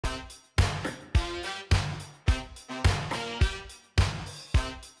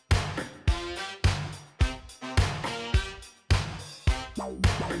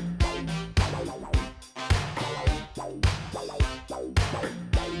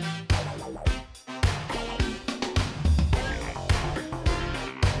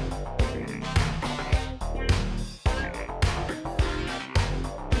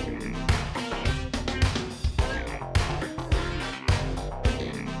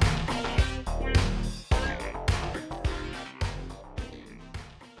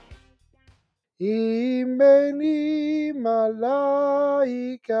Imeni malaika,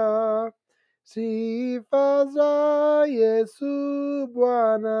 sifa za Yesu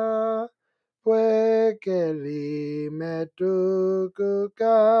Bwana, pweke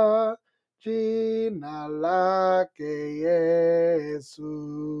limetukuka, jina lake Yesu.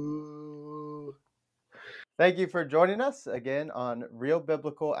 Thank you for joining us again on Real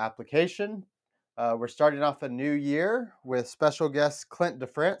Biblical Application. We're starting off a new year with special guest Clint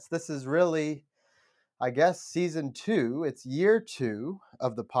DeFrance. This is really, I guess, season 2. It's year 2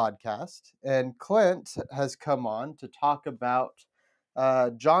 of the podcast. And Clint has come on to talk about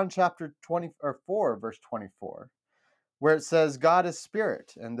John chapter 4, verse 24, where it says, God is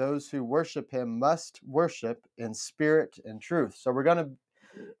spirit, and those who worship him must worship in spirit and truth. So we're going to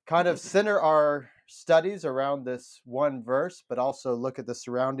kind of center our studies around this one verse, but also look at the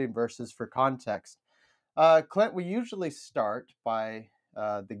surrounding verses for context. Clint, we usually start by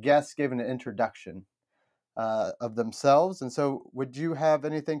the guests giving an introduction of themselves. And so would you have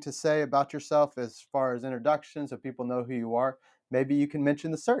anything to say about yourself as far as introduction so people know who you are? Maybe you can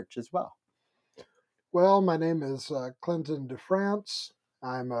mention the search as well. Well, my name is Clinton DeFrance.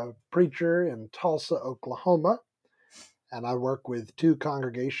 I'm a preacher in Tulsa, Oklahoma, and I work with 2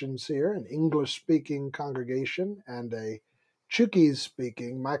 congregations here, an English-speaking congregation and a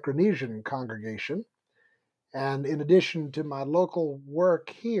Chuukese-speaking Micronesian congregation. And in addition to my local work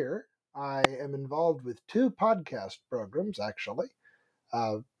here, I am involved with 2 podcast programs, actually.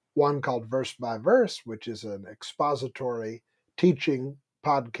 One called Verse by Verse, which is an expository teaching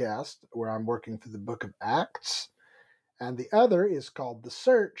podcast where I'm working through the book of Acts. And the other is called The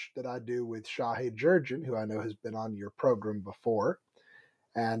Search, that I do with Shahe Jurgen, who I know has been on your program before.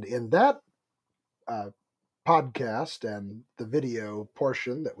 And in that podcast and the video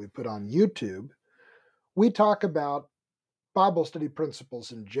portion that we put on YouTube, we talk about Bible study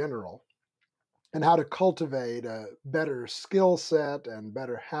principles in general and how to cultivate a better skill set and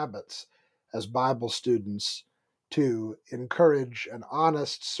better habits as Bible students to encourage an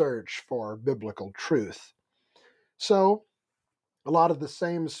honest search for biblical truth. So, a lot of the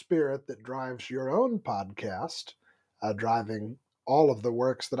same spirit that drives your own podcast, driving all of the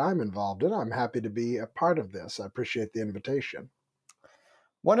works that I'm involved in. I'm happy to be a part of this. I appreciate the invitation.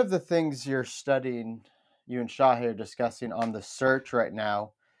 One of the things you're studying, you and Shahe are discussing on the search right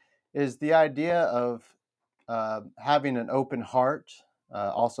now, is the idea of having an open heart,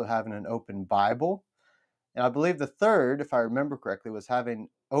 also having an open Bible. And I believe the third, if I remember correctly, was having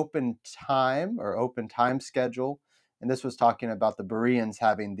open time or open time schedule. And this was talking about the Bereans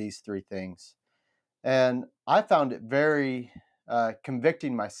having these 3 things. And I found it very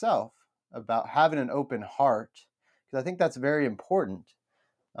convicting myself about having an open heart, because I think that's very important.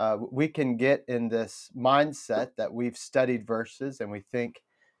 We can get in this mindset that we've studied verses and we think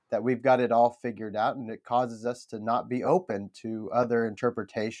that we've got it all figured out, and it causes us to not be open to other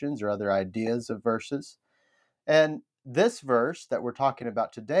interpretations or other ideas of verses. And this verse that we're talking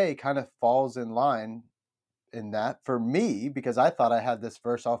about today kind of falls in line in that for me, because I thought I had this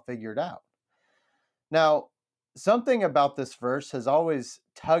verse all figured out. Now, something about this verse has always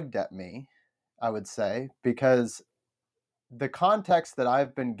tugged at me, I would say, because the context that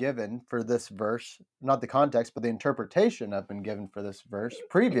I've been given for this verse, not the context, but the interpretation I've been given for this verse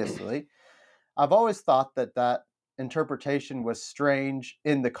previously, I've always thought that that interpretation was strange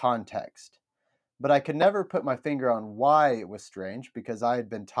in the context. But I could never put my finger on why it was strange, because I had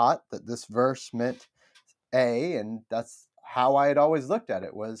been taught that this verse meant A, and that's how I had always looked at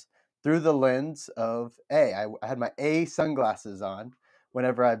it, was through the lens of A. I had my A sunglasses on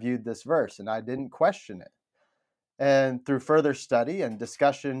whenever I viewed this verse, and I didn't question it. And through further study and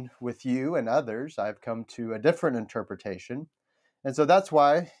discussion with you and others, I've come to a different interpretation. And so that's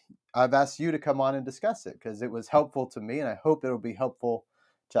why I've asked you to come on and discuss it, because it was helpful to me, and I hope it'll be helpful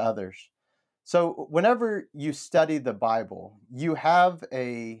to others. So whenever you study the Bible, you have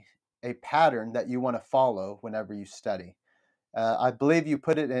a pattern that you want to follow whenever you study. I believe you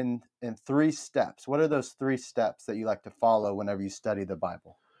put it in 3 steps. What are those 3 steps that you like to follow whenever you study the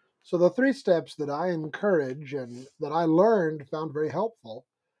Bible? So the 3 steps that I encourage and that I found very helpful,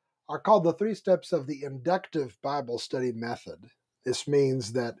 are called the 3 steps of the inductive Bible study method. This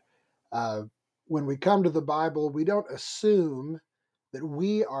means that when we come to the Bible, we don't assume that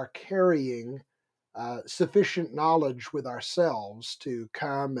we are carrying sufficient knowledge with ourselves to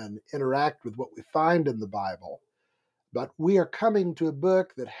come and interact with what we find in the Bible. But we are coming to a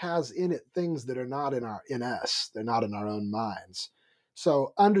book that has in it things that are not in us. They're not in our own minds.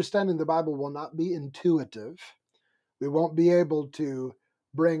 So understanding the Bible will not be intuitive. We won't be able to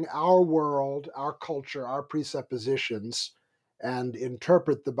bring our world, our culture, our presuppositions, and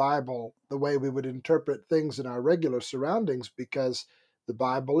interpret the Bible the way we would interpret things in our regular surroundings, because the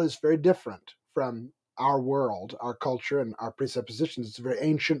Bible is very different from our world, our culture, and our presuppositions. It's a very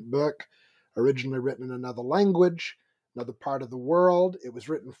ancient book, originally written in another language, another part of the world. It was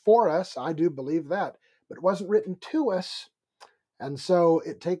written for us. I do believe that, but it wasn't written to us. And so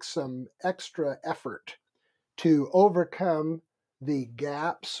it takes some extra effort to overcome the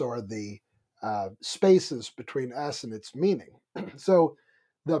gaps or the spaces between us and its meaning. So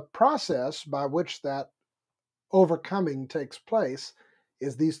the process by which that overcoming takes place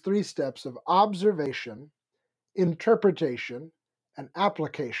is these three steps of observation, interpretation, and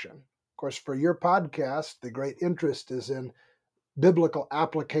application. Of course, for your podcast, the great interest is in biblical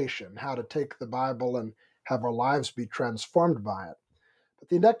application, how to take the Bible and have our lives be transformed by it. But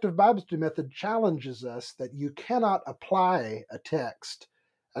the inductive Bible study method challenges us that you cannot apply a text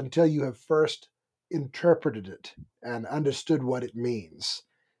until you have first interpreted it and understood what it means.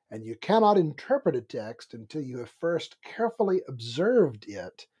 And you cannot interpret a text until you have first carefully observed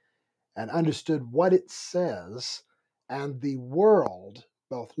it and understood what it says and the world,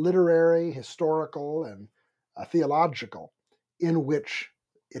 both literary, historical, and theological, in which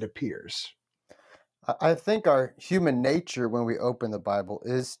it appears. I think our human nature when we open the Bible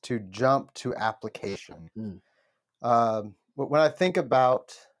is to jump to application. When I think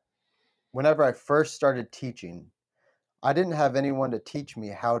about whenever I first started teaching, I didn't have anyone to teach me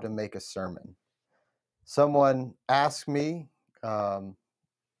how to make a sermon. Someone asked me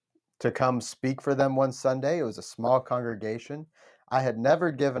to come speak for them one Sunday. It was a small congregation. I had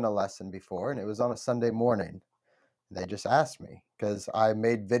never given a lesson before, and it was on a Sunday morning. They just asked me because I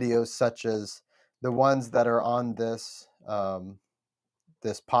made videos such as the ones that are on this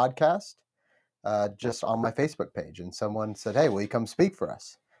this podcast, just on my Facebook page. And someone said, "Hey, will you come speak for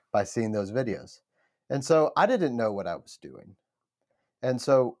us?" by seeing those videos. And so I didn't know what I was doing. And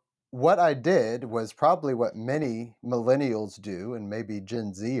so what I did was probably what many millennials do, and maybe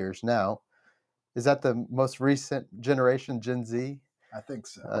Gen Zers now. Is that the most recent generation, Gen Z? I think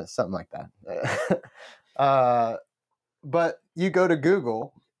so. Something like that. But you go to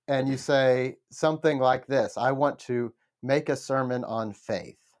Google and you say something like this: I want to make a sermon on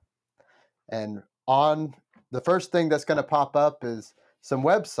faith. And on the first thing that's going to pop up is some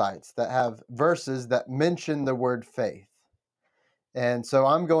websites that have verses that mention the word faith. And so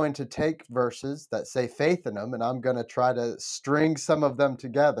I'm going to take verses that say faith in them, and I'm going to try to string some of them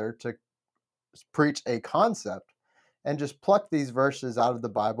together to preach a concept and just pluck these verses out of the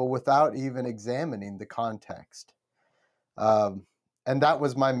Bible without even examining the context. And that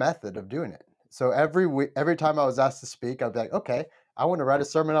was my method of doing it. So every time I was asked to speak, I'd be like, okay, I want to write a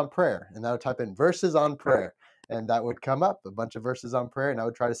sermon on prayer. And I would type in verses on prayer. And that would come up, a bunch of verses on prayer, and I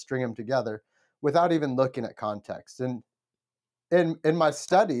would try to string them together without even looking at context. And in my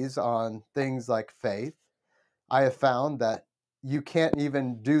studies on things like faith, I have found that you can't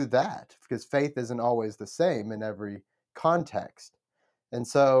even do that because faith isn't always the same in every context. And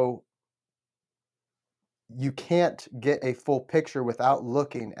so you can't get a full picture without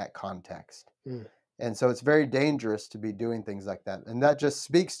looking at context. And so it's very dangerous to be doing things like that. And that just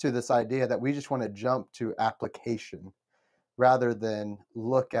speaks to this idea that we just want to jump to application rather than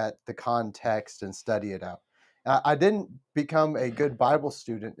look at the context and study it out. I didn't become a good Bible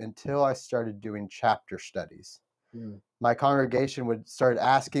student until I started doing chapter studies. My congregation would start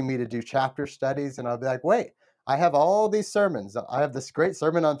asking me to do chapter studies, and I'll be like, wait, I have all these sermons. I have this great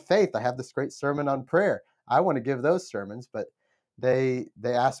sermon on faith. I have this great sermon on prayer. I want to give those sermons, but they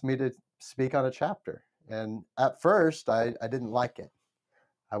asked me to speak on a chapter. And at first, I didn't like it.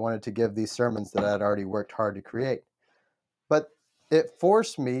 I wanted to give these sermons that I had already worked hard to create. But it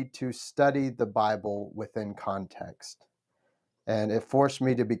forced me to study the Bible within context. And it forced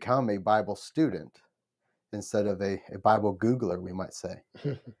me to become a Bible student instead of a Bible Googler, we might say.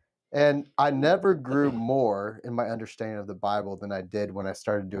 And I never grew more in my understanding of the Bible than I did when I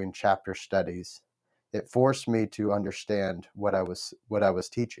started doing chapter studies. It forced me to understand what I was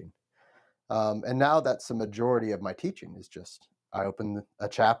teaching. And now that's the majority of my teaching is just I open a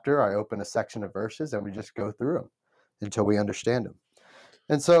chapter, I open a section of verses, and we just go through them until we understand them.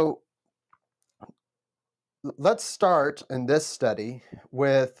 And so let's start in this study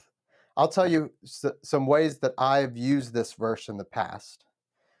with, I'll tell you some ways that I've used this verse in the past.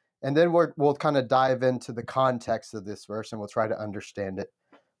 And then we'll kind of dive into the context of this verse and we'll try to understand it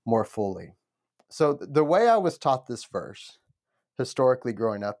more fully. So the way I was taught this verse historically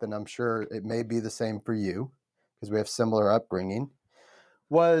growing up, and I'm sure it may be the same for you because we have similar upbringing,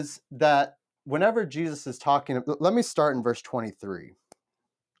 was that whenever Jesus is talking, let me start in verse 23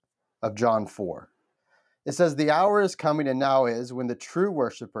 of John 4. It says, "The hour is coming and now is when the true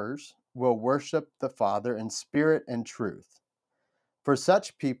worshipers will worship the Father in spirit and truth. For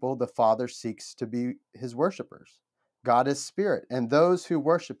such people, the Father seeks to be his worshipers. God is spirit, and those who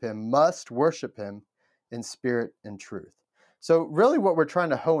worship him must worship him in spirit and truth." So, really, what we're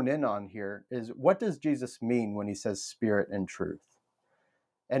trying to hone in on here is, what does Jesus mean when he says spirit and truth?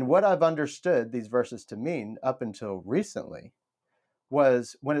 And what I've understood these verses to mean up until recently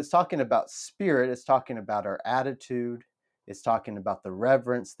was, when it's talking about spirit, it's talking about our attitude, it's talking about the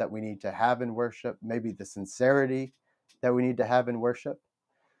reverence that we need to have in worship, maybe the sincerity that we need to have in worship,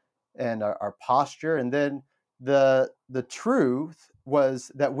 and our posture. And then the truth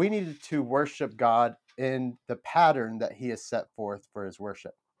was that we needed to worship God in the pattern that he has set forth for his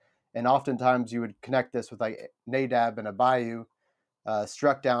worship. And oftentimes you would connect this with like Nadab and Abihu,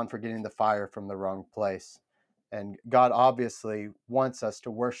 struck down for getting the fire from the wrong place. And God obviously wants us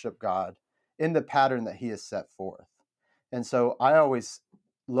to worship God in the pattern that he has set forth. And so I always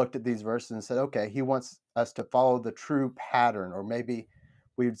looked at these verses and said, okay, he wants us to follow the true pattern, or maybe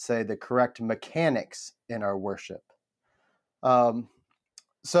we would say the correct mechanics in our worship.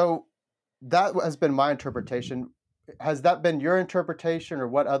 So that has been my interpretation. Has that been your interpretation, or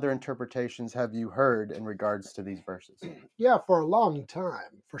what other interpretations have you heard in regards to these verses? Yeah, for a long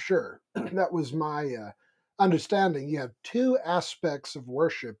time, for sure. That was my understanding. You have two aspects of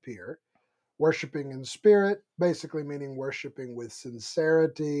worship here: worshiping in spirit, basically meaning worshiping with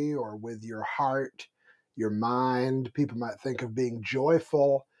sincerity or with your heart, your mind. People might think of being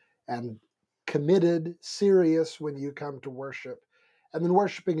joyful and committed, serious when you come to worship. And then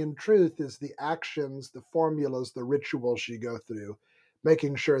worshiping in truth is the actions, the formulas, the rituals you go through,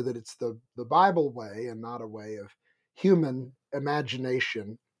 making sure that it's the Bible way and not a way of human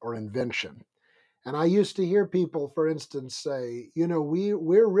imagination or invention. And I used to hear people, for instance, say,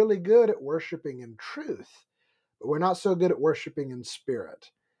 we're really good at worshiping in truth, but we're not so good at worshiping in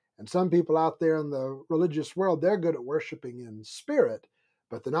spirit. And some people out there in the religious world, they're good at worshiping in spirit,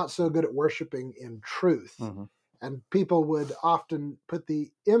 but they're not so good at worshiping in truth. Mm-hmm. And people would often put the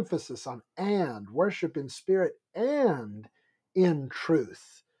emphasis on and worship in spirit and in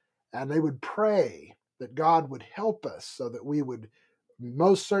truth. And they would pray that God would help us so that we would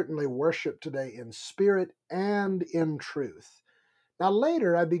most certainly worship today in spirit and in truth. Now,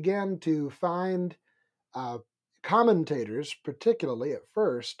 later, I began to find uh, commentators, particularly at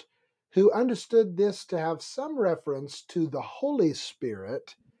first, who understood this to have some reference to the Holy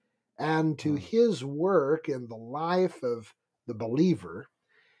Spirit and to his work in the life of the believer.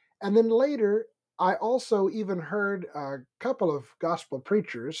 And then later, I also even heard a couple of gospel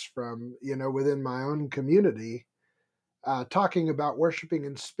preachers from, within my own community talking about worshiping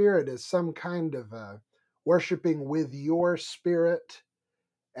in spirit as some kind of worshiping with your spirit.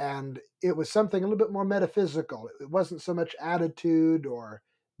 And it was something a little bit more metaphysical. It wasn't so much attitude or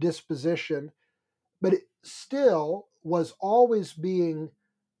disposition, but it still was always being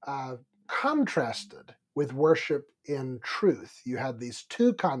uh, contrasted with worship in truth. You had these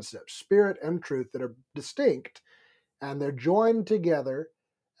two concepts, spirit and truth, that are distinct, and they're joined together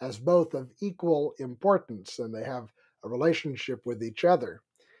as both of equal importance, and they have a relationship with each other.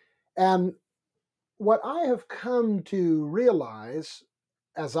 And what I have come to realize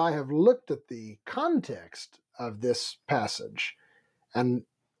as I have looked at the context of this passage and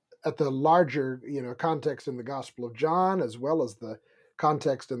at the larger, context in the Gospel of John, as well as the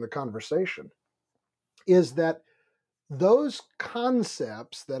context in the conversation, is that those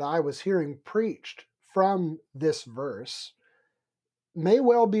concepts that I was hearing preached from this verse may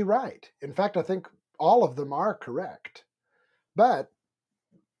well be right. In fact, I think all of them are correct. But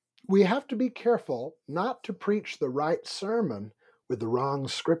we have to be careful not to preach the right sermon with the wrong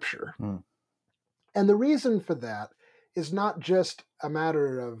scripture. And the reason for that is not just a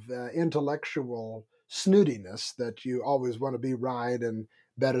matter of intellectual snootiness, that you always want to be right and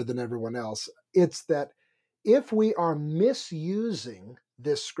better than everyone else. It's that if we are misusing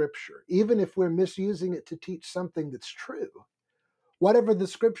this scripture, even if we're misusing it to teach something that's true, whatever the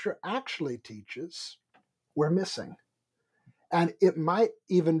scripture actually teaches, we're missing. And it might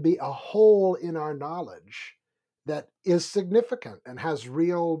even be a hole in our knowledge that is significant and has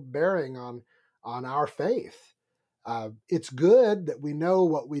real bearing on our faith. It's good that we know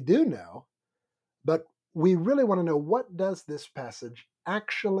what we do know, but we really want to know, what does this passage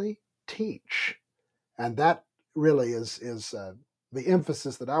actually teach? And that really is the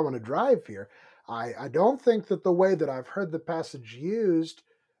emphasis that I want to drive here. I don't think that the way that I've heard the passage used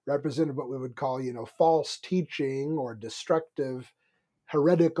represented what we would call, false teaching or destructive,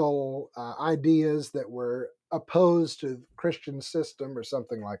 heretical ideas that were opposed to the Christian system or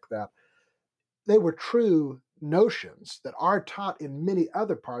something like that. they were true notions that are taught in many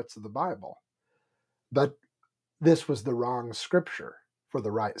other parts of the Bible, but this was the wrong scripture for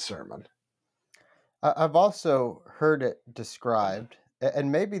the right sermon. I've also heard it described,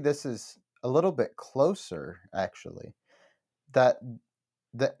 and maybe this is a little bit closer, actually, that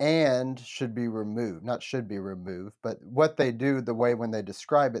the and should be removed, not should be removed, but what they do, the way when they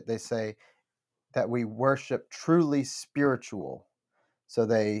describe it, they say that we worship truly spiritual. So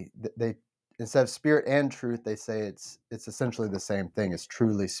they instead of spirit and truth, they say it's essentially the same thing as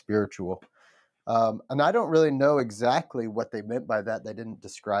truly spiritual. And I don't really know exactly what they meant by that. They didn't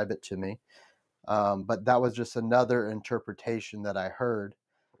describe it to me, but that was just another interpretation that I heard.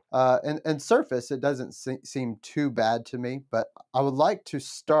 And surface, it doesn't seem too bad to me, but I would like to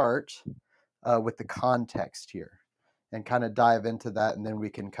start with the context here and kind of dive into that, and then we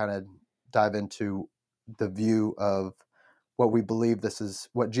can kind of dive into the view of what we believe this is,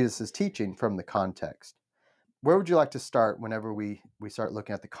 what Jesus is teaching from the context. Where would you like to start whenever we start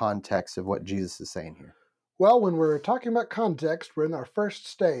looking at the context of what Jesus is saying here? Well, when we're talking about context, we're in our first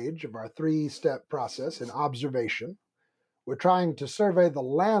stage of our 3-step process in observation. We're trying to survey the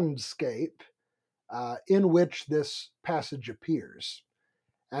landscape in which this passage appears.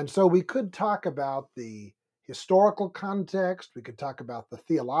 And so we could talk about the historical context, we could talk about the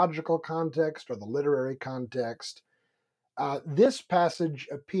theological context or the literary context. This passage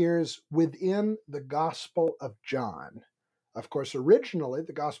appears within the Gospel of John. Of course, originally,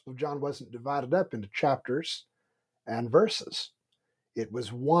 the Gospel of John wasn't divided up into chapters and verses. It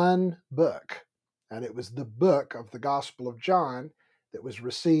was one book, and it was the book of the Gospel of John that was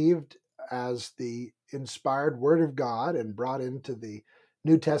received as the inspired Word of God and brought into the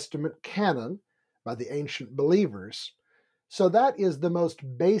New Testament canon by the ancient believers. So that is the most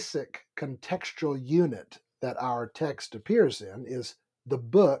basic contextual unit that our text appears in, is the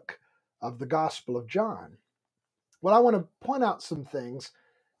book of the Gospel of John. Well, I want to point out some things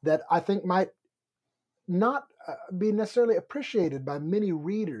that I think might not be necessarily appreciated by many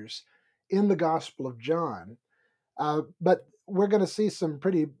readers in the Gospel of John. But we're going to see some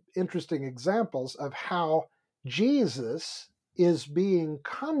pretty interesting examples of how Jesus is being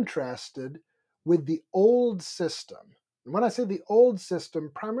contrasted with the old system. And when I say the old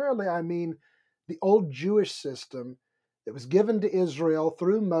system, primarily I mean the old Jewish system that was given to Israel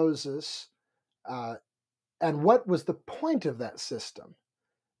through Moses. And what was the point of that system?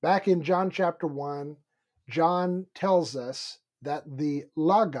 Back in John chapter 1, John tells us that the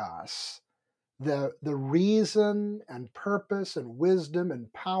Logos, the reason and purpose and wisdom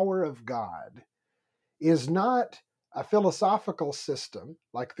and power of God, is not a philosophical system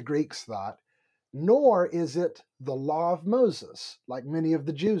like the Greeks thought, nor is it the law of Moses like many of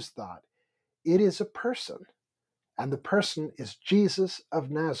the Jews thought. It is a person, and the person is Jesus of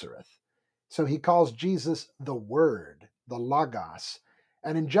Nazareth. So he calls Jesus the Word, the Logos.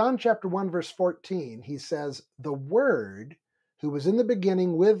 And in John chapter 1, verse 14, he says, the Word, who was in the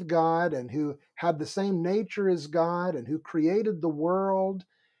beginning with God and who had the same nature as God and who created the world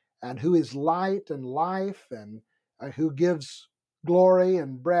and who is light and life and who gives glory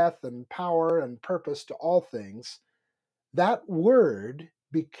and breath and power and purpose to all things, that Word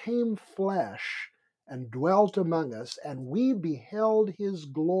became flesh and dwelt among us, and we beheld his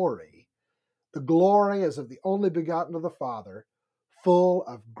glory. The glory as of the only begotten of the Father, full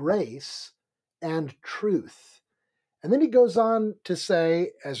of grace and truth. And then he goes on to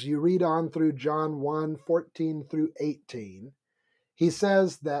say, as you read on through John 1, 14 through 18, he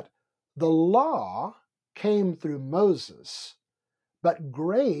says that the law came through Moses, but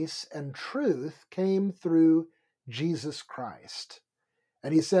grace and truth came through Jesus Christ.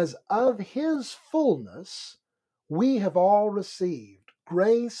 And he says, of his fullness we have all received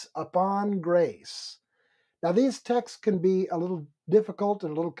grace upon grace. Now, these texts can be a little difficult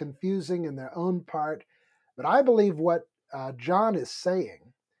and a little confusing in their own part, but I believe what John is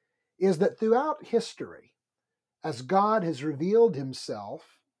saying is that throughout history, as God has revealed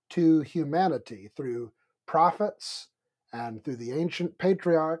himself to humanity through prophets and through the ancient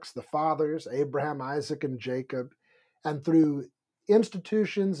patriarchs, the fathers, Abraham, Isaac, and Jacob, and through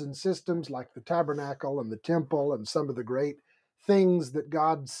institutions and systems like the tabernacle and the temple and some of the great things that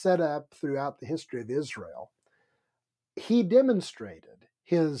God set up throughout the history of Israel, he demonstrated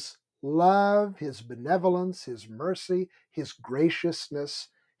his love, his benevolence, his mercy, his graciousness,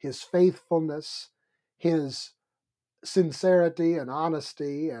 his faithfulness, his sincerity and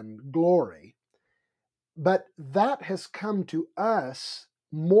honesty and glory. But that has come to us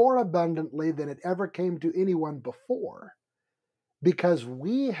more abundantly than it ever came to anyone before, because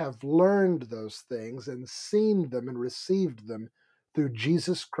we have learned those things and seen them and received them through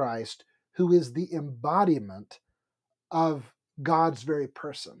Jesus Christ, who is the embodiment of God's very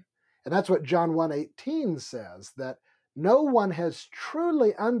person. And that's what John 1:18 says, that no one has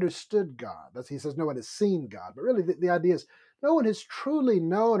truly understood God. He says no one has seen God. But really, the idea is no one has truly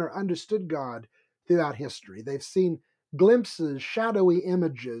known or understood God throughout history. They've seen glimpses, shadowy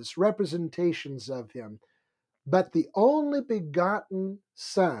images, representations of him. But the only begotten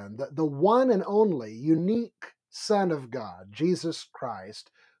Son, the one and only unique Son of God, Jesus Christ,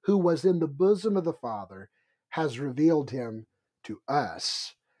 who was in the bosom of the Father, has revealed him to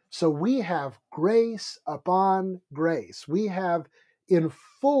us. So we have grace upon grace. We have in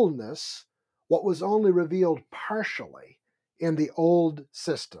fullness what was only revealed partially in the old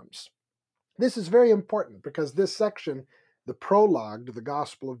systems. This is very important because this section, the prologue to the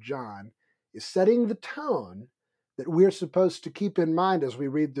Gospel of John, is setting the tone that we're supposed to keep in mind as we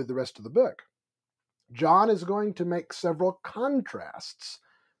read through the rest of the book. John is going to make several contrasts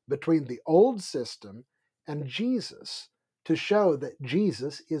between the old system and Jesus to show that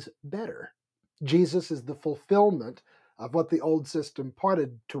Jesus is better. Jesus is the fulfillment of what the old system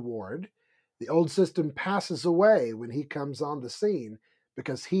pointed toward. The old system passes away when he comes on the scene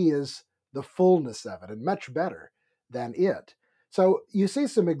because he is the fullness of it and much better than it. So you see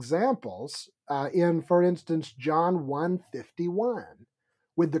some examples in, for instance, John 1:51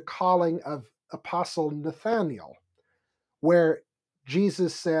 with the calling of Apostle Nathanael, where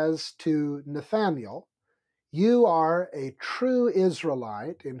Jesus says to Nathanael, "You are a true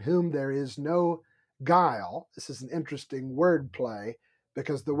Israelite in whom there is no guile." This is an interesting word play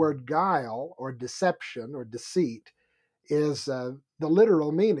because the word guile or deception or deceit is the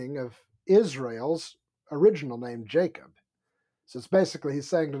literal meaning of Israel's original name, Jacob. So it's basically he's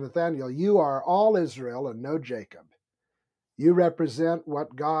saying to Nathanael, "You are all Israel and no Jacob. You represent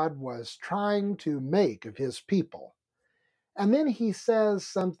what God was trying to make of his people." And then he says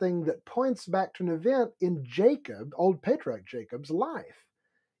something that points back to an event in Jacob, old patriarch Jacob's life.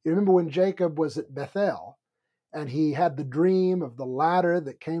 You remember when Jacob was at Bethel and he had the dream of the ladder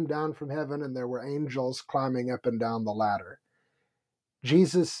that came down from heaven and there were angels climbing up and down the ladder.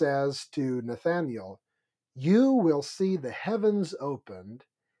 Jesus says to Nathanael, "You will see the heavens opened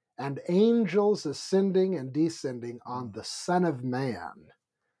and angels ascending and descending on the Son of Man."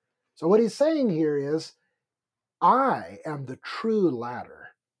 So what he's saying here is, I am the true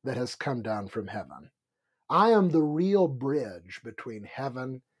ladder that has come down from heaven. I am the real bridge between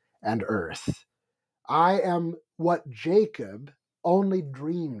heaven and earth. I am what Jacob only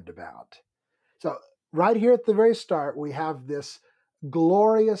dreamed about. So, right here at the very start, we have this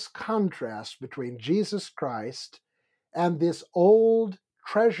glorious contrast between Jesus Christ and this old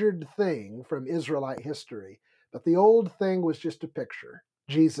treasured thing from Israelite history. But the old thing was just a picture.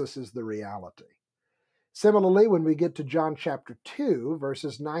 Jesus is the reality. Similarly, when we get to John chapter 2,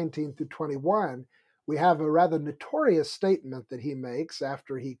 verses 19 through 21, we have a rather notorious statement that he makes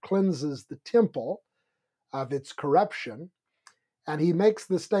after he cleanses the temple of its corruption. And he makes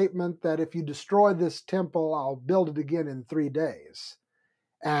the statement that if you destroy this temple, I'll build it again in 3 days.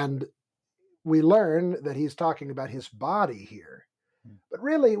 And we learn that he's talking about his body here. But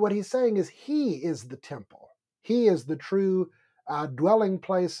really, what he's saying is he is the temple. He is the true dwelling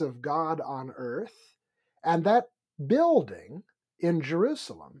place of God on earth. And that building in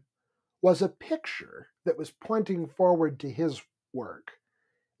Jerusalem was a picture that was pointing forward to his work.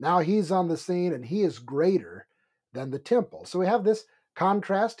 Now he's on the scene and he is greater than the temple. So we have this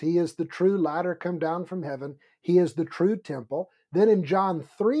contrast. He is the true ladder come down from heaven. He is the true temple. Then in John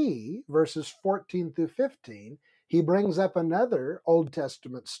 3, verses 14 through 15, he brings up another Old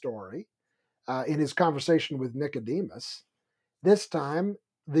Testament story in his conversation with Nicodemus. This time,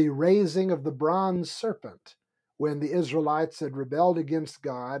 the raising of the bronze serpent when the Israelites had rebelled against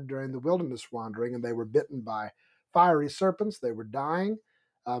God during the wilderness wandering and they were bitten by fiery serpents. They were dying.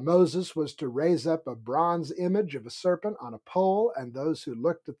 Moses was to raise up a bronze image of a serpent on a pole, and those who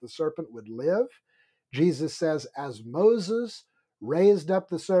looked at the serpent would live. Jesus says, as Moses raised up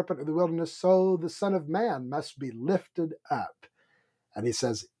the serpent in the wilderness, so the Son of Man must be lifted up. And he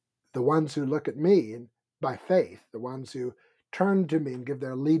says, the ones who look at me by faith, the ones who turn to me and give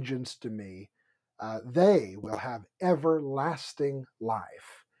their allegiance to me, they will have everlasting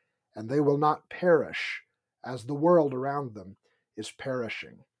life, and they will not perish as the world around them is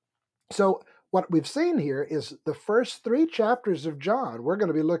perishing. So what we've seen here is the first 3 chapters of John. We're going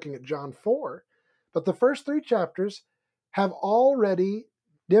to be looking at John 4, but the first 3 chapters have already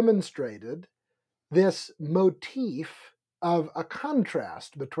demonstrated this motif of a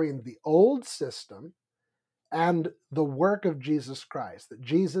contrast between the old system and the work of Jesus Christ, that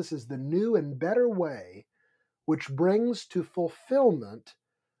Jesus is the new and better way which brings to fulfillment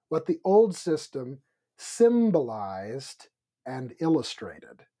what the old system symbolized and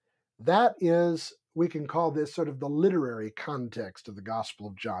illustrated. That is, we can call this sort of the literary context of the Gospel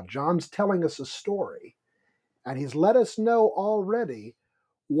of John. John's telling us a story, and he's let us know already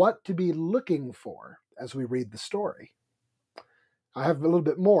what to be looking for as we read the story. I have a little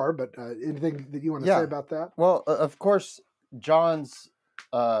bit more, but anything that you want to say Yeah. about that? Well, of course, John's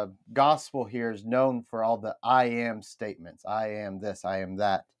gospel here is known for all the I am statements. I am this, I am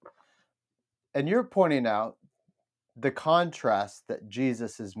that. And you're pointing out the contrast that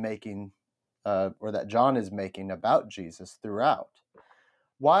Jesus is making, or that John is making about Jesus throughout.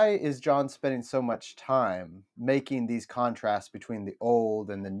 Why is John spending so much time making these contrasts between the old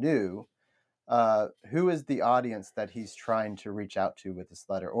and the new? Who is the audience that he's trying to reach out to with this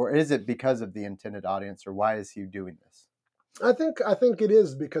letter? Or is it because of the intended audience, or why is he doing this? I think it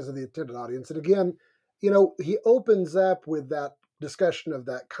is because of the intended audience. And again, he opens up with that discussion of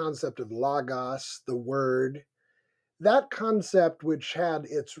that concept of logos, the word. That concept, which had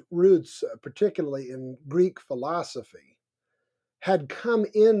its roots particularly in Greek philosophy, had come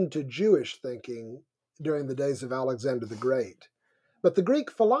into Jewish thinking during the days of Alexander the Great. But the Greek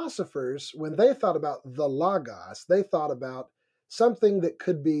philosophers, when they thought about the logos, they thought about something that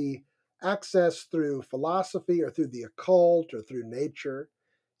could be accessed through philosophy or through the occult or through nature.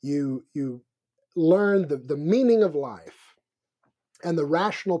 You learn the meaning of life and the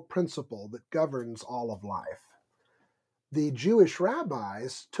rational principle that governs all of life. The Jewish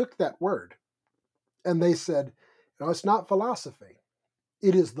rabbis took that word and they said, it's not philosophy.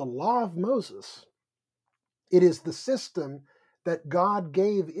 It is the law of Moses. It is the system that God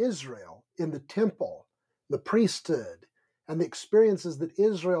gave Israel in the temple, the priesthood, and the experiences that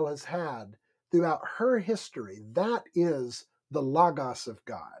Israel has had throughout her history. That is the Logos of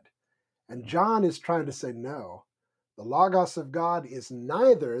God. And John is trying to say, no, the Logos of God is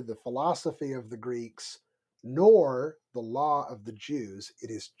neither the philosophy of the Greeks nor the law of the Jews. It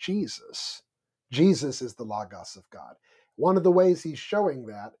is Jesus. Jesus is the Logos of God. One of the ways he's showing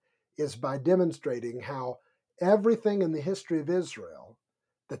that is by demonstrating how everything in the history of Israel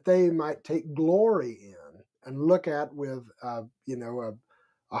that they might take glory in and look at with, a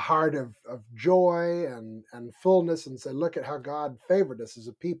heart of joy and fullness and say, look at how God favored us as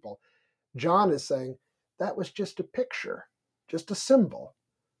a people. John is saying that was just a picture, just a symbol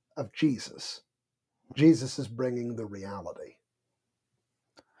of Jesus. Jesus is bringing the reality.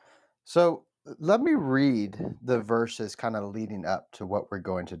 So let me read the verses kind of leading up to what we're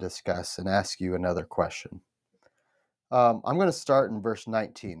going to discuss and ask you another question. I'm going to start in verse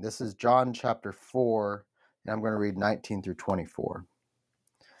 19. This is John chapter 4, and I'm going to read 19 through 24.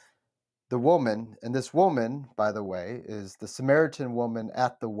 The woman, and this woman, by the way, is the Samaritan woman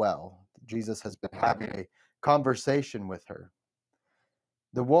at the well. Jesus has been having a conversation with her.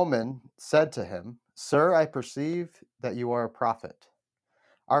 The woman said to him, "Sir, I perceive that you are a prophet.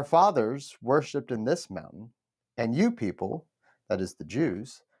 Our fathers worshipped in this mountain, and you people, that is the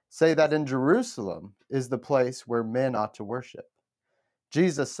Jews, say that in Jerusalem is the place where men ought to worship."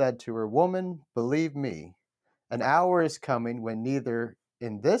 Jesus said to her, "Woman, believe me, an hour is coming when neither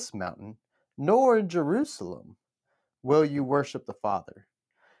in this mountain nor in Jerusalem will you worship the Father.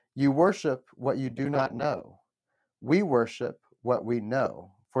 You worship what you do not know. We worship what we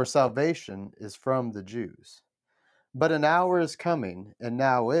know, for salvation is from the Jews. But an hour is coming, and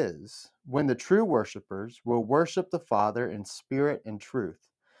now is, when the true worshipers will worship the Father in spirit and truth.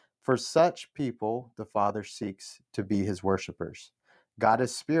 For such people the Father seeks to be his worshipers. God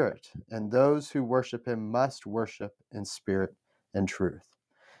is spirit, and those who worship him must worship in spirit and truth.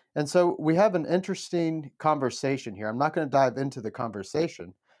 And so we have an interesting conversation here. I'm not going to dive into the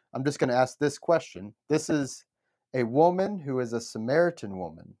conversation. I'm just going to ask this question. This is a woman who is a Samaritan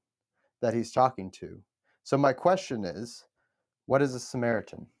woman that he's talking to. So my question is, what is a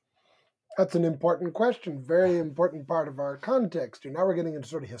Samaritan? That's an important question, very important part of our context here. Now we're getting into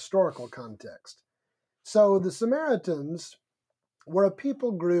sort of historical context. So the Samaritans were a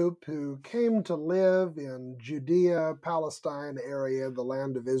people group who came to live in Judea, Palestine area, the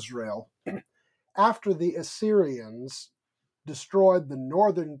land of Israel, after the Assyrians destroyed the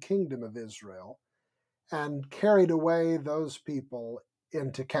northern kingdom of Israel and carried away those people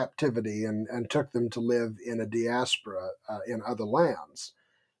into captivity and took them to live in a diaspora in other lands.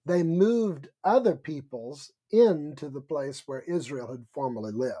 They moved other peoples into the place where Israel had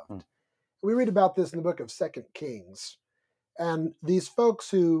formerly lived. We read about this in the book of 2 Kings. And these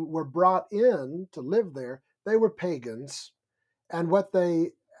folks who were brought in to live there, they were pagans. And what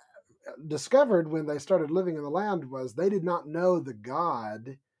they discovered when they started living in the land was they did not know the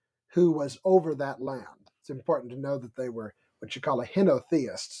God who was over that land. It's important to know that they were what you call a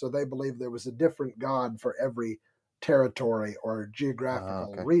henotheist. So they believe there was a different God for every territory or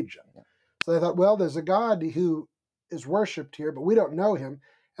geographical Okay. region. Yeah. So they thought, well, there's a God who is worshipped here, but we don't know him.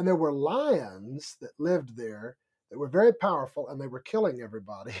 And there were lions that lived there that were very powerful, and they were killing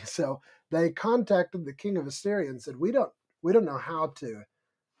everybody. So they contacted the king of Assyria and said, we don't know how to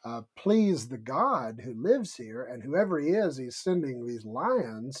please the God who lives here, and whoever he is, he's sending these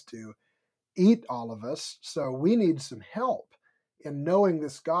lions to eat all of us. So we need some help in knowing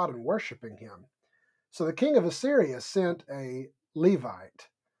this God and worshiping him. So the king of Assyria sent a Levite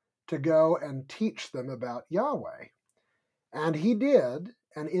to go and teach them about Yahweh. And he did,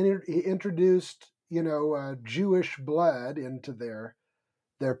 and he introduced, Jewish blood into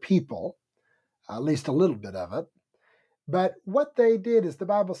their people, at least a little bit of it. But what they did is the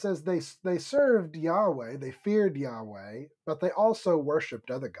Bible says they served Yahweh, they feared Yahweh, but they also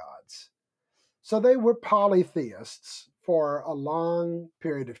worshiped other gods. So they were polytheists for a long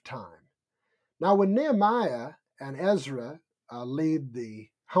period of time. Now, when Nehemiah and Ezra lead the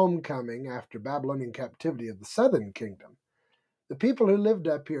homecoming after Babylonian captivity of the southern kingdom, the people who lived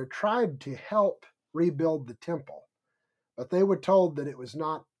up here tried to help rebuild the temple, but they were told that it was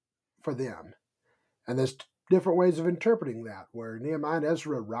not for them. And there's different ways of interpreting that. Were Nehemiah and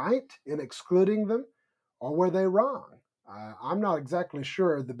Ezra right in excluding them, or were they wrong? I'm not exactly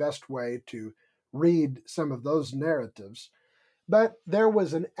sure the best way to read some of those narratives, but there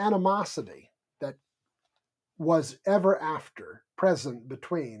was an animosity that was ever after present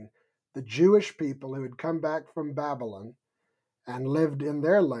between the Jewish people who had come back from Babylon and lived in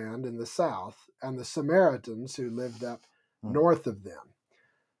their land in the south, and the Samaritans who lived up north of them.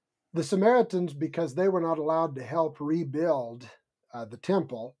 The Samaritans, because they were not allowed to help rebuild the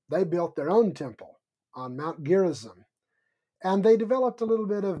temple, they built their own temple on Mount Gerizim. And they developed a little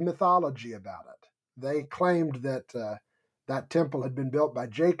bit of mythology about it. They claimed that that temple had been built by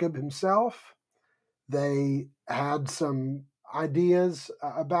Jacob himself. They had some ideas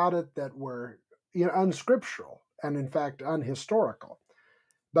about it that were unscriptural and, in fact, unhistorical.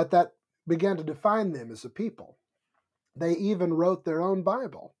 But that began to define them as a people. They even wrote their own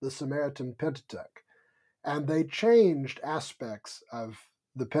Bible, the Samaritan Pentateuch, and they changed aspects of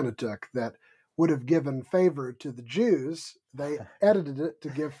the Pentateuch that would have given favor to the Jews. They edited it to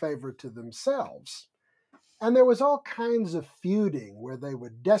give favor to themselves. And there was all kinds of feuding where they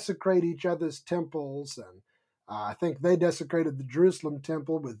would desecrate each other's temples. And I think they desecrated the Jerusalem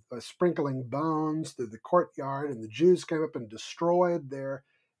temple with sprinkling bones through the courtyard, and the Jews came up and destroyed their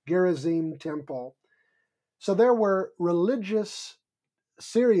Gerizim temple. So there were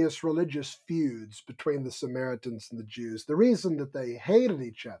serious religious feuds between the Samaritans and the Jews. The reason that they hated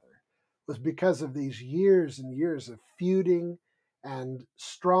each other was because of these years and years of feuding and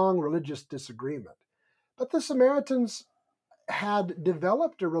strong religious disagreement. But the Samaritans had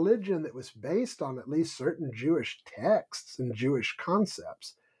developed a religion that was based on at least certain Jewish texts and Jewish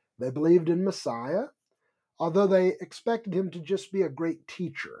concepts. They believed in Messiah, although they expected him to just be a great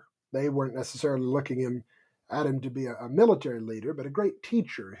teacher. They weren't necessarily looking at him to be a military leader, but a great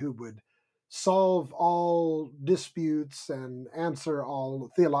teacher who would solve all disputes and answer all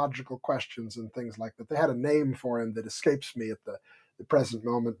theological questions and things like that. They had a name for him that escapes me at the present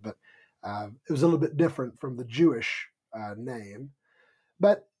moment, but it was a little bit different from the Jewish name.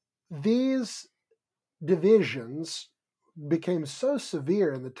 But these divisions became so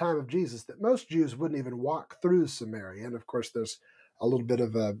severe in the time of Jesus that most Jews wouldn't even walk through Samaria. And of course, there's a little bit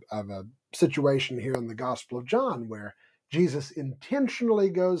of a situation here in the Gospel of John where Jesus intentionally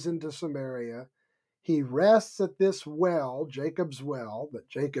goes into Samaria. He rests at this well, Jacob's well, that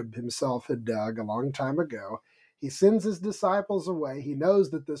Jacob himself had dug a long time ago. He sends his disciples away. He knows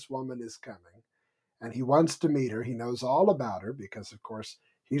that this woman is coming, and he wants to meet her. He knows all about her because, of course,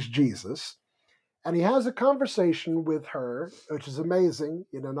 he's Jesus. And he has a conversation with her, which is amazing.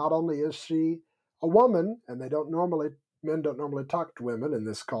 Not only is she a woman, and men don't normally talk to women in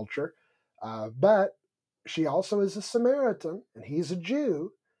this culture, but she also is a Samaritan, and he's a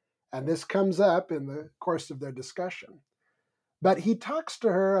Jew. And this comes up in the course of their discussion. But he talks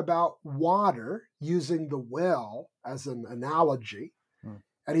to her about water, using the well as an analogy.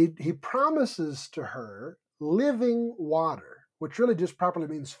 And he promises to her living water, which really just properly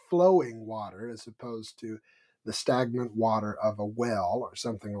means flowing water as opposed to the stagnant water of a well or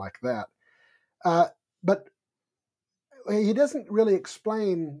something like that. But he doesn't really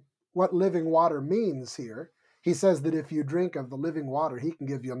explain what living water means here. He says that if you drink of the living water he can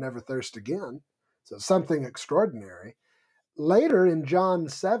give, you'll never thirst again. So something extraordinary. Later in John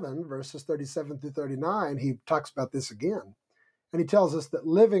 7, verses 37 through 39, he talks about this again. And he tells us that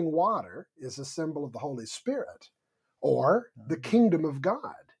living water is a symbol of the Holy Spirit, or the kingdom of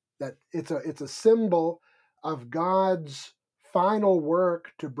God. That it's a symbol of God's final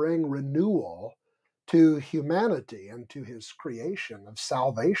work to bring renewal to humanity and to his creation of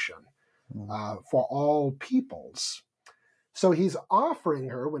salvation for all peoples. So he's offering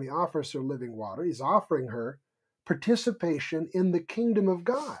her, when he offers her living water, he's offering her participation in the kingdom of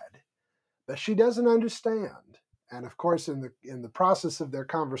God. But she doesn't understand. And of course, in the process of their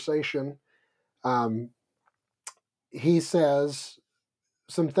conversation, he says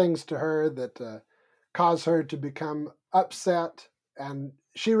some things to her that cause her to become upset, and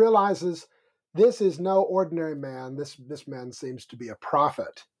she realizes this is no ordinary man. This man seems to be a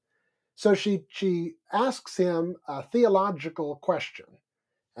prophet. So she asks him a theological question,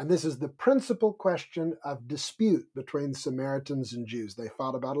 and this is the principal question of dispute between Samaritans and Jews. They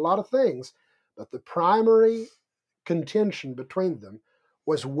fought about a lot of things, but the primary contention between them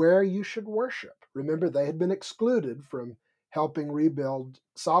was where you should worship. Remember, they had been excluded from helping rebuild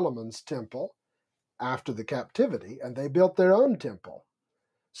Solomon's temple after the captivity, and they built their own temple.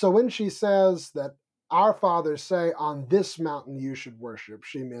 So when she says that our fathers say on this mountain you should worship,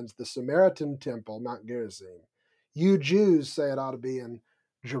 she means the Samaritan temple, Mount Gerizim. You Jews say it ought to be in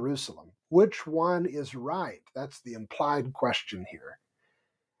Jerusalem. Which one is right? That's the implied question here.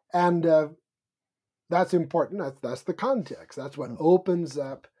 And that's important. That's the context. That's what opens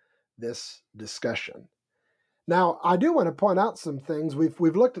up this discussion. Now, I do want to point out some things. We've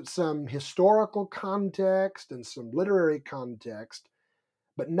looked at some historical context and some literary context,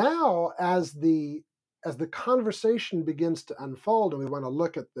 but now as the conversation begins to unfold and we want to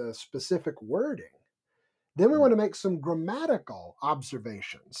look at the specific wording, then we want to make some grammatical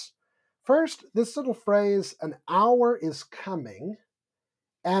observations. First, this little phrase, an hour is coming,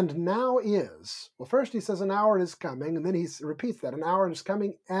 and now is. Well, first he says an hour is coming, and then he repeats that, an hour is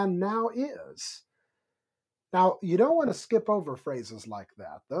coming, and now is. Now, you don't want to skip over phrases like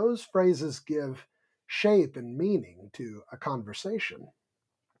that. Those phrases give shape and meaning to a conversation.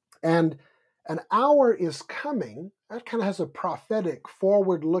 And an hour is coming, that kind of has a prophetic,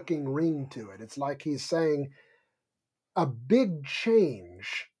 forward-looking ring to it. It's like he's saying a big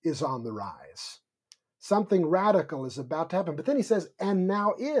change is on the rise. Something radical is about to happen. But then he says, and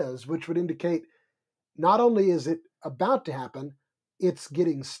now is, which would indicate not only is it about to happen, it's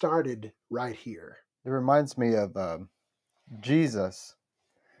getting started right here. It reminds me of Jesus.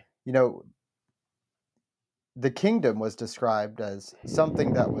 You know, the kingdom was described as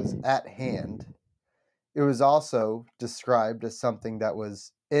something that was at hand. It was also described as something that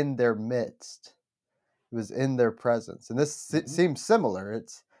was in their midst. It was in their presence. And this seems similar.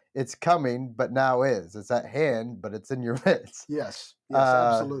 It's coming, but now is. It's at hand, but it's in your midst. Yes,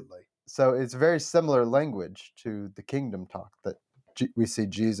 absolutely. So it's very similar language to the kingdom talk that we see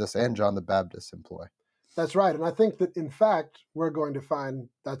Jesus and John the Baptist employ. That's right. And I think that, in fact, we're going to find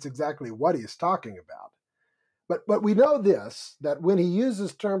that's exactly what he's talking about. But we know this, that when he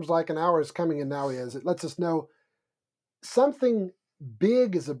uses terms like an hour is coming and now is, it lets us know something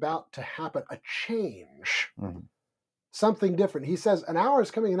big is about to happen, a change, something different. He says an hour is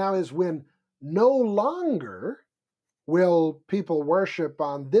coming and now is when no longer will people worship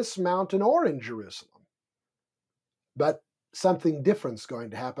on this mountain or in Jerusalem, but something different is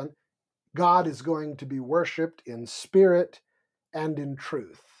going to happen. God is going to be worshiped in spirit and in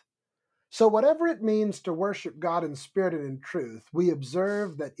truth. So whatever it means to worship God in spirit and in truth, we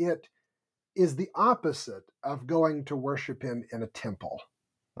observe that it is the opposite of going to worship him in a temple.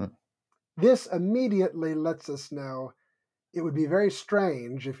 This immediately lets us know it would be very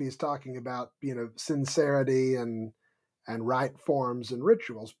strange if he's talking about, sincerity and right forms and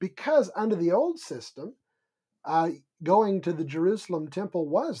rituals, because under the old system, going to the Jerusalem temple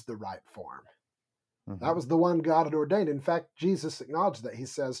was the right form. That was the one God had ordained. In fact, Jesus acknowledged that. He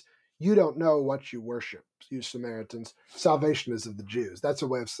says, you don't know what you worship, you Samaritans. Salvation is of the Jews. That's a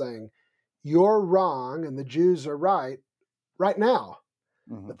way of saying you're wrong and the Jews are right now.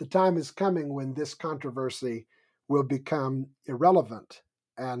 But the time is coming when this controversy will become irrelevant.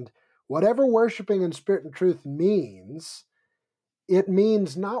 And whatever worshiping in spirit and truth means, it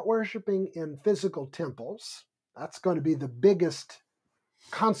means not worshiping in physical temples. That's going to be the biggest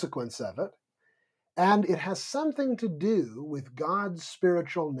consequence of it. And it has something to do with God's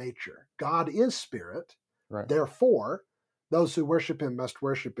spiritual nature. God is spirit. Right. Therefore, those who worship him must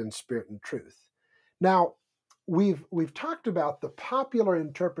worship in spirit and truth. Now, we've talked about the popular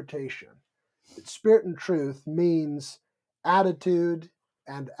interpretation that spirit and truth means attitude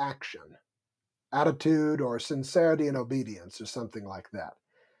and action. Attitude or sincerity and obedience or something like that.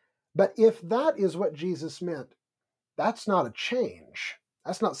 But if that is what Jesus meant, that's not a change.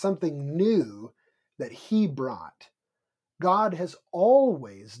 That's not something new that he brought. God has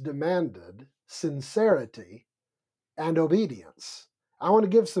always demanded sincerity and obedience. I want to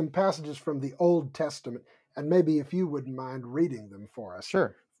give some passages from the Old Testament, and maybe if you wouldn't mind reading them for us.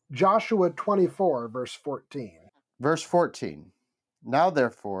 Sure. Joshua 24, verse 14. Verse 14. Now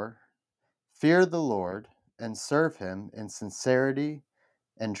therefore, fear the Lord and serve him in sincerity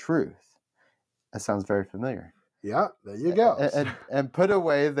and truth. That sounds very familiar. Yeah, there you go. And put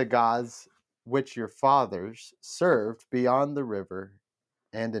away the gods which your fathers served beyond the river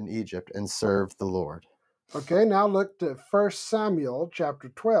and in Egypt, and serve the Lord. Okay, now look to 1 Samuel chapter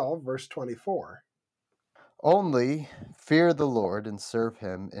 12, verse 24. Only fear the Lord and serve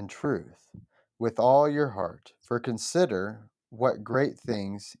him in truth with all your heart, for consider what great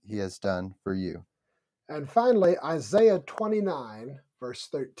things he has done for you. And finally, Isaiah 29, verse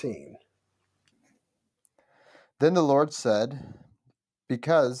 13. Then the Lord said,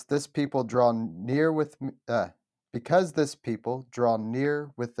 because this people draw near with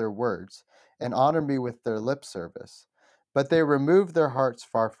their words and honor me with their lip service, but they remove their hearts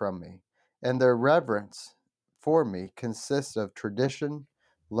far from me, and their reverence for me consists of tradition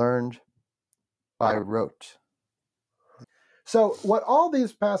learned by rote. So, what all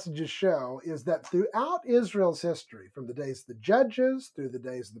these passages show is that throughout Israel's history, from the days of the judges through the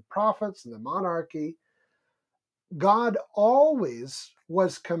days of the prophets and the monarchy, God always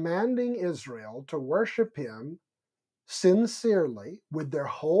was commanding Israel to worship him sincerely with their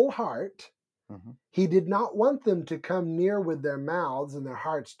whole heart. Mm-hmm. He did not want them to come near with their mouths and their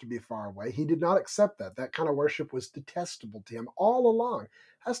hearts to be far away. He did not accept that. That kind of worship was detestable to him all along.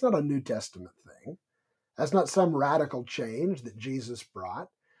 That's not a New Testament thing. That's not some radical change that Jesus brought.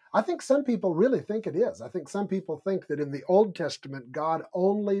 I think some people really think it is. I think some people think that in the Old Testament, God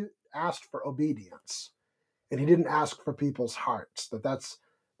only asked for obedience, and he didn't ask for people's hearts. That's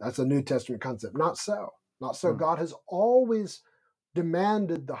a New Testament concept. Not so. Not so. God has always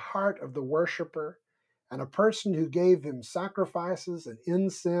demanded the heart of the worshiper, and a person who gave him sacrifices and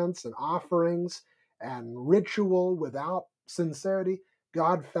incense and offerings and ritual without sincerity,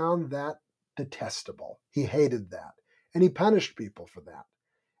 God found that detestable. He hated that, and he punished people for that.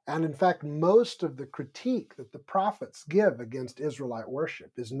 And in fact, most of the critique that the prophets give against Israelite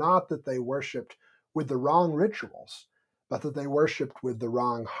worship is not that they worshiped with the wrong rituals, but that they worshiped with the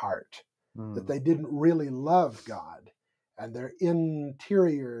wrong heart, that they didn't really love God, and their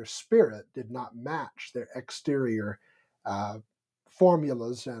interior spirit did not match their exterior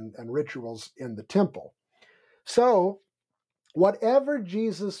formulas and rituals in the temple. So, whatever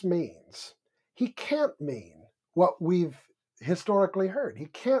Jesus means, he can't mean what we've historically heard. He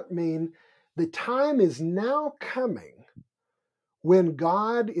can't mean the time is now coming when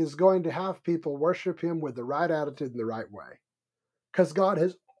God is going to have people worship him with the right attitude and the right way. Because God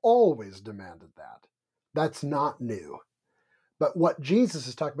has always demanded that. That's not new. But what Jesus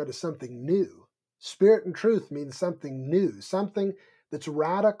is talking about is something new. Spirit and truth means something new, something that's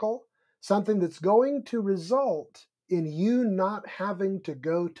radical, something that's going to result in you not having to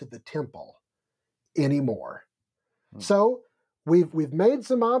go to the temple anymore. So we've made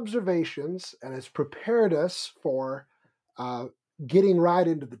some observations, and it's prepared us for getting right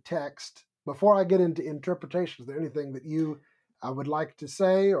into the text. Before I get into interpretation, is there anything that you would like to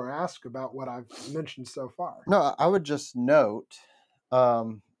say or ask about what I've mentioned so far? No, I would just note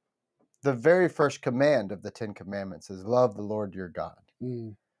the very first command of the Ten Commandments is love the Lord your God.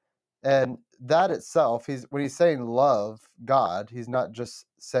 Mm. And that itself, when he's saying love God, he's not just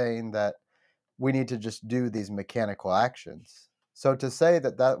saying that we need to just do these mechanical actions. So to say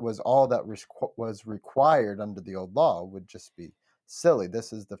that that was all that was required under the old law would just be silly.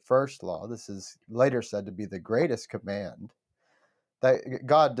 This is the first law. This is later said to be the greatest command. That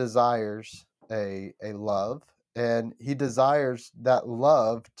God desires a love, and he desires that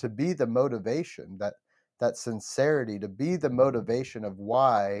love to be the motivation, that sincerity to be the motivation of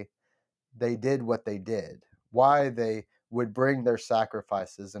why they did what they did, why they would bring their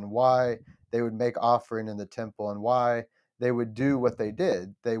sacrifices, and why they would make offering in the temple, and why they would do what they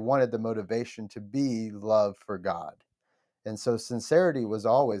did. They wanted the motivation to be love for God. And so sincerity was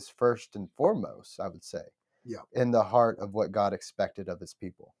always first and foremost, I would say, in the heart of what God expected of his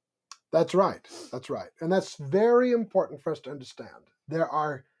people. That's right. That's right. And that's very important for us to understand. There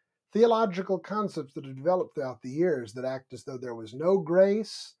are theological concepts that have developed throughout the years that act as though there was no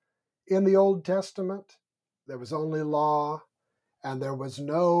grace in the Old Testament, there was only law, and there was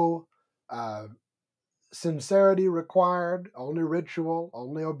no sincerity required, only ritual,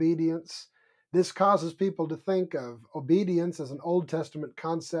 only obedience. This causes people to think of obedience as an Old Testament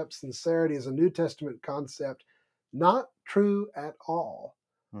concept, sincerity as a New Testament concept. Not true at all.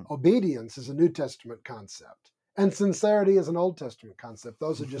 Obedience is a New Testament concept. And sincerity is an Old Testament concept.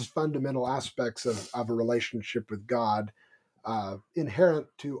 Those are just fundamental aspects of a relationship with God, inherent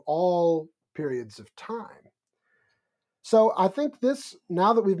to all periods of time. So I think this,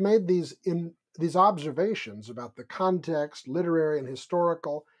 now that we've made these observations about the context, literary and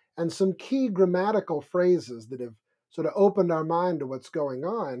historical, and some key grammatical phrases that have sort of opened our mind to what's going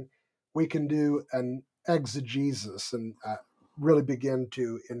on, we can do an exegesis and really begin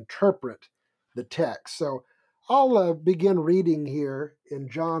to interpret the text. So I'll begin reading here in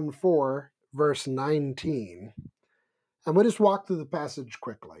John 4, verse 19. And we'll just walk through the passage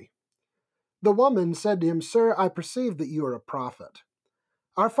quickly. The woman said to him, "Sir, I perceive that you are a prophet.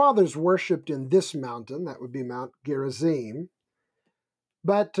 Our fathers worshipped in this mountain," that would be Mount Gerizim,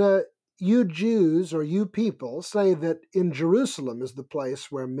 "but you Jews, or you people, say that in Jerusalem is the place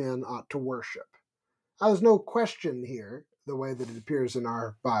where men ought to worship." Now, there's no question here, the way that it appears in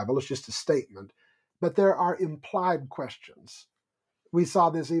our Bible. It's just a statement. But there are implied questions. We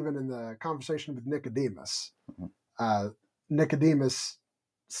saw this even in the conversation with Nicodemus. Nicodemus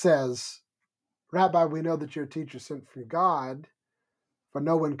says, "Rabbi, we know that you're a teacher sent from God, for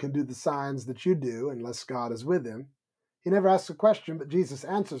no one can do the signs that you do unless God is with him." He never asks a question, but Jesus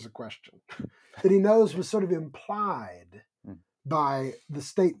answers a question that he knows was sort of implied by the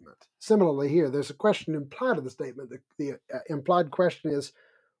statement. Similarly here, there's a question implied in the statement. The implied question is,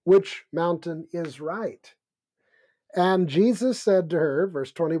 which mountain is right? And Jesus said to her,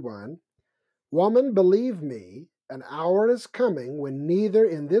 verse 21, "Woman, believe me, an hour is coming when neither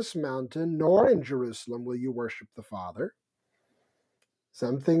in this mountain nor in Jerusalem will you worship the Father."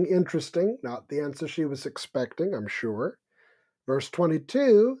 Something interesting, not the answer she was expecting, I'm sure. Verse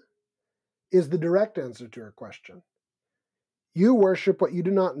 22 is the direct answer to her question. You worship what you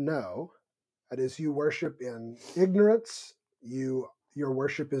do not know. That is, you worship in ignorance. Your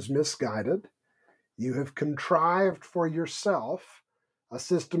worship is misguided. You have contrived for yourself a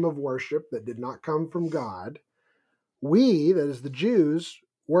system of worship that did not come from God. We, that is the Jews,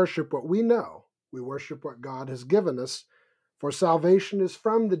 worship what we know. We worship what God has given us, for salvation is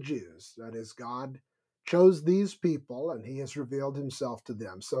from the Jews. That is, God chose these people and he has revealed himself to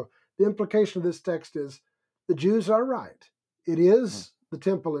them. So the implication of this text is the Jews are right. It is the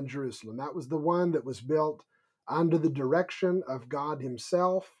temple in Jerusalem. That was the one that was built under the direction of God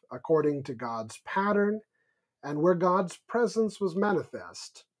himself, according to God's pattern, and where God's presence was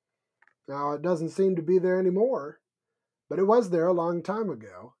manifest. Now, it doesn't seem to be there anymore, but it was there a long time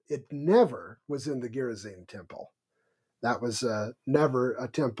ago. It never was in the Gerizim temple. That was never a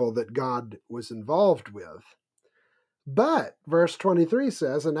temple that God was involved with. But verse 23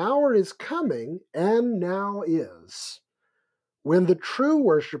 says, "An hour is coming, and now is, when the true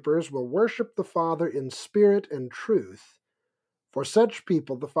worshipers will worship the Father in spirit and truth. For such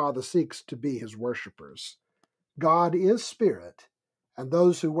people the Father seeks to be his worshipers. God is spirit, and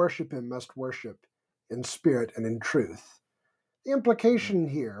those who worship him must worship in spirit and in truth." The implication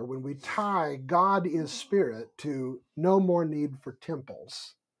here, when we tie God is spirit to no more need for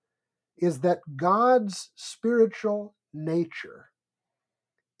temples, is that God's spiritual nature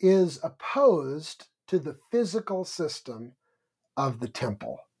is opposed to the physical system of the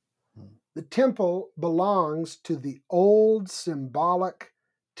temple. The temple belongs to the old symbolic,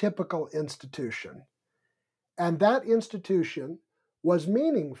 typical institution. And that institution was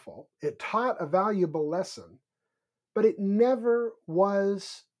meaningful. It taught a valuable lesson, but it never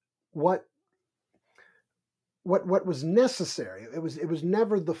was what was necessary. It was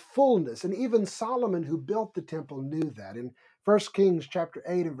never the fullness. And even Solomon, who built the temple, knew that. In 1 Kings chapter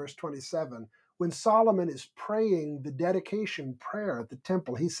 8 and verse 27, when Solomon is praying the dedication prayer at the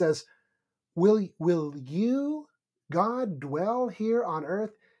temple, he says, Will you, God, dwell here on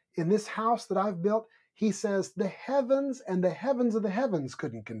earth in this house that I've built? He says, the heavens and the heavens of the heavens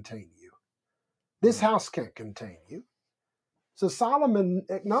couldn't contain you. This house can't contain you. So Solomon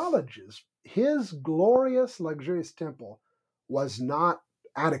acknowledges his glorious, luxurious temple was not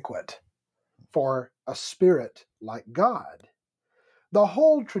adequate for a spirit like God. The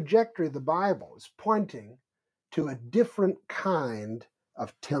whole trajectory of the Bible is pointing to a different kind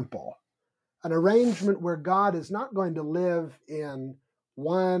of temple, an arrangement where God is not going to live in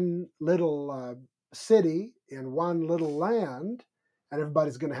one little city, in one little land, and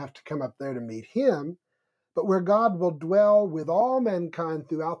everybody's going to have to come up there to meet him, but where God will dwell with all mankind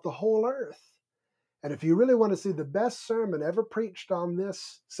throughout the whole earth. And if you really want to see the best sermon ever preached on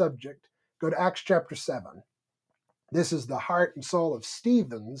this subject, go to Acts chapter 7. This is the heart and soul of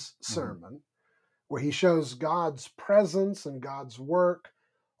Stephen's sermon, where he shows God's presence and God's work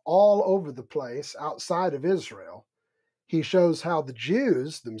all over the place outside of Israel. He shows how the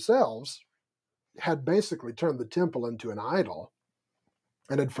Jews themselves had basically turned the temple into an idol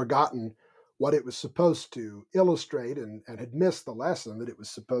and had forgotten what it was supposed to illustrate and had missed the lesson that it was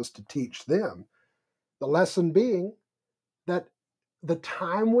supposed to teach them. The lesson being that the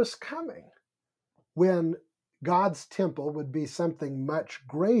time was coming when God's temple would be something much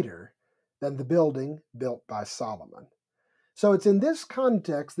greater than the building built by Solomon. So it's in this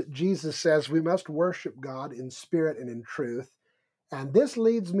context that Jesus says we must worship God in spirit and in truth. And this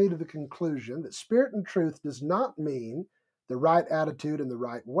leads me to the conclusion that spirit and truth does not mean the right attitude and the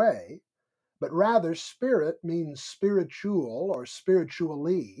right way, but rather spirit means spiritual or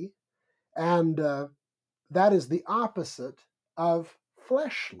spiritually, and that is the opposite of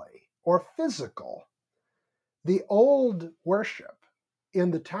fleshly or physical. The old worship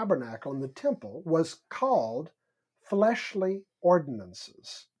in the tabernacle and the temple was called fleshly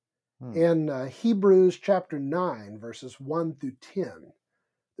ordinances. In Hebrews chapter 9, verses 1 through 10,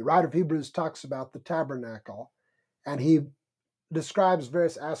 the writer of Hebrews talks about the tabernacle, and he describes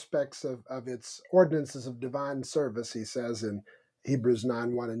various aspects of its ordinances of divine service, he says in Hebrews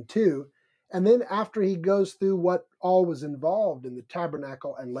 9, 1 and 2. And then after he goes through what all was involved in the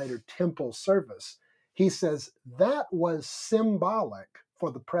tabernacle and later temple service, he says that was symbolic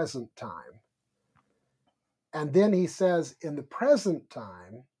for the present time. And then he says in the present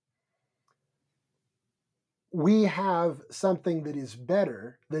time, we have something that is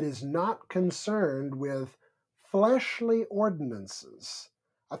better, that is not concerned with fleshly ordinances.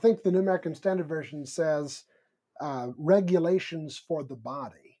 I think the New American Standard Version says regulations for the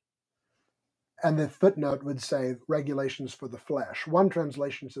body. And the footnote would say regulations for the flesh. One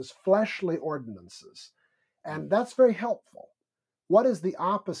translation says fleshly ordinances. And that's very helpful. What is the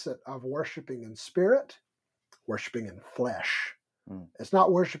opposite of worshiping in spirit? Worshiping in flesh. It's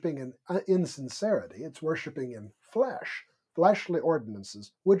not worshiping in insincerity, it's worshiping in flesh, fleshly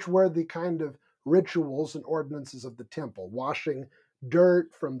ordinances, which were the kind of rituals and ordinances of the temple, washing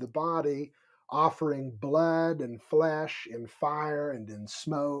dirt from the body, offering blood and flesh in fire and in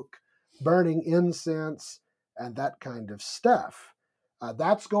smoke, burning incense, and that kind of stuff.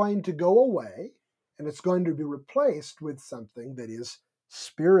 That's going to go away, and it's going to be replaced with something that is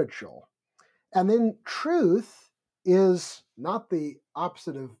spiritual. And then truth is not the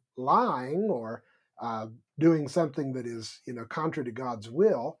opposite of lying or doing something that is, contrary to God's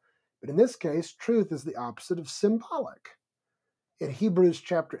will, but in this case, truth is the opposite of symbolic. In Hebrews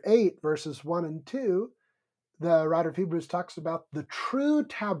chapter 8, verses 1 and 2, the writer of Hebrews talks about the true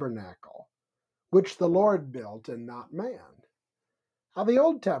tabernacle, which the Lord built and not man. Now, the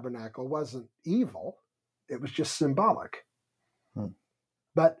old tabernacle wasn't evil, it was just symbolic.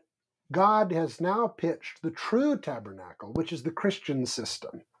 But God has now pitched the true tabernacle, which is the Christian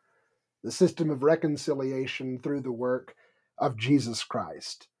system, the system of reconciliation through the work of Jesus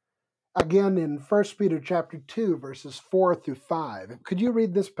Christ. Again, in 1 Peter chapter 2, verses 4 through 5. Could you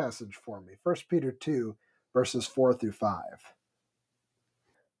read this passage for me? 1 Peter 2, verses 4 through 5.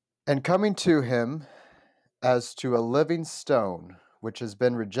 And coming to him as to a living stone, which has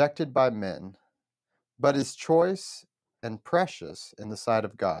been rejected by men, but is choice and precious in the sight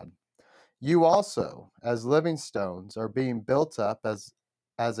of God. You also, as living stones, are being built up as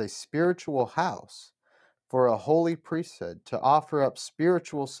a spiritual house for a holy priesthood to offer up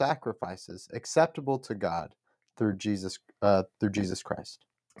spiritual sacrifices acceptable to God through Jesus Christ.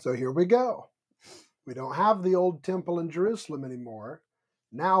 So here we go. We don't have the old temple in Jerusalem anymore.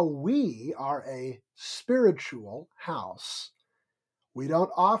 Now we are a spiritual house. We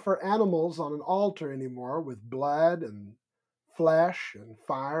don't offer animals on an altar anymore with blood and flesh and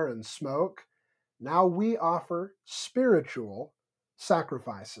fire and smoke. Now we offer spiritual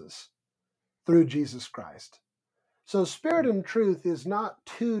sacrifices through Jesus Christ. So spirit and truth is not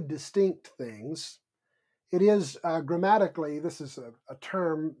two distinct things. It is grammatically, this is a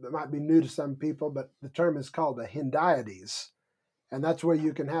term that might be new to some people, but the term is called a hendiades. And that's where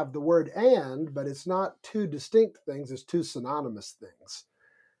you can have the word and, but it's not two distinct things, it's two synonymous things.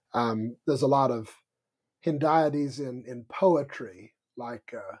 There's a lot of hendiades in poetry,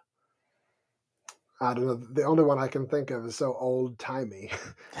 like, I don't know, the only one I can think of is so old-timey.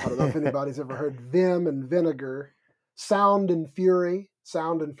 I don't know if anybody's ever heard vim and vinegar, sound and fury.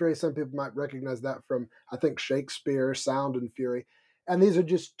 Sound and fury, some people might recognize that from, I think, Shakespeare, sound and fury. And these are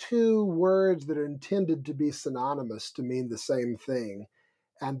just two words that are intended to be synonymous to mean the same thing.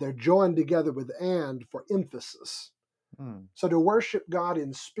 And they're joined together with and for emphasis. So to worship God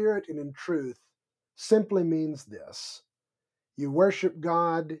in spirit and in truth simply means this. You worship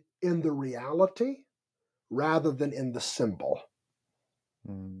God in the reality rather than in the symbol.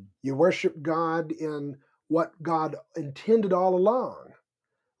 You worship God in what God intended all along,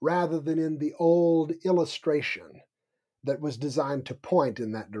 rather than in the old illustration that was designed to point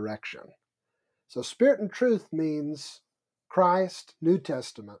in that direction. So spirit and truth means Christ, New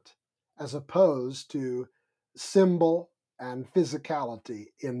Testament, as opposed to symbol and physicality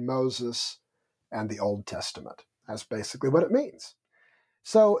in Moses and the Old Testament. That's basically what it means.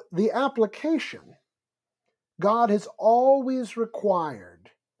 So the application, God has always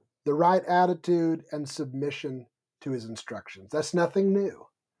required the right attitude and submission to his instructions. That's nothing new.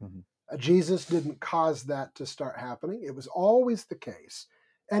 Mm-hmm. Jesus didn't cause that to start happening. It was always the case,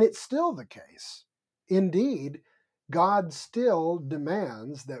 and it's still the case. Indeed, God still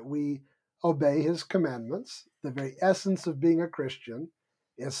demands that we obey his commandments. The very essence of being a Christian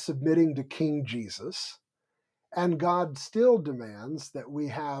is submitting to King Jesus. And God still demands that we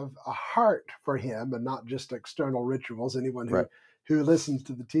have a heart for him and not just external rituals. Anyone Right. who listens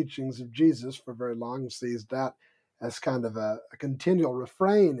to the teachings of Jesus for very long sees that as kind of a continual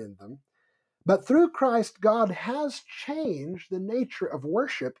refrain in them. But through Christ, God has changed the nature of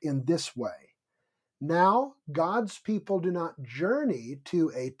worship in this way. Now, God's people do not journey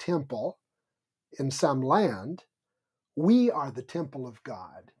to a temple in some land. We are the temple of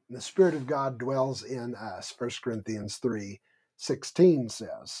God. And the Spirit of God dwells in us. 1 Corinthians 3:16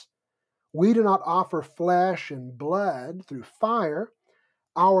 says, we do not offer flesh and blood through fire.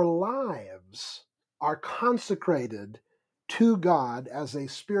 Our lives are consecrated to God as a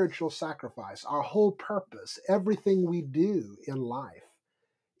spiritual sacrifice. Our whole purpose, everything we do in life,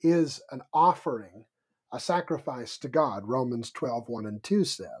 is an offering, a sacrifice to God, Romans 12:1 and 2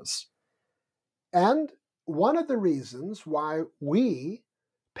 says. And one of the reasons why we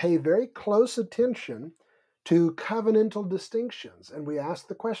pay very close attention to covenantal distinctions, and we ask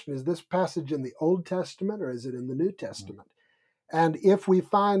the question, is this passage in the Old Testament or is it in the New Testament? And if we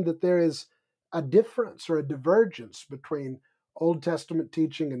find that there is a difference or a divergence between Old Testament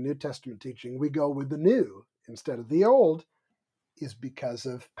teaching and New Testament teaching, we go with the new instead of the old, is because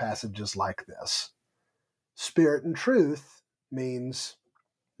of passages like this. Spirit and truth means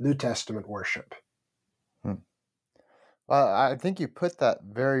New Testament worship. Well, I think you put that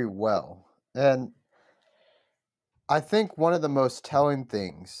very well. And I think one of the most telling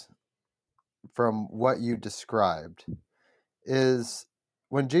things from what you described is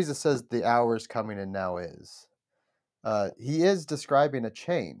when Jesus says the hour is coming and now is, he is describing a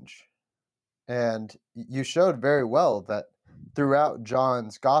change. And you showed very well that throughout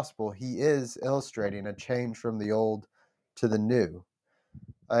John's gospel, he is illustrating a change from the old to the new.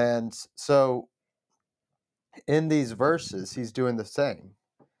 And so in these verses, he's doing the same.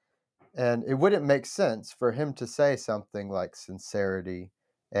 And it wouldn't make sense for him to say something like sincerity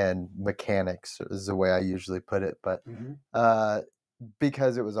and mechanics, is the way I usually put it, but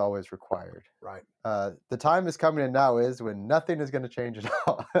because it was always required. Right. The time is coming and now is when nothing is going to change at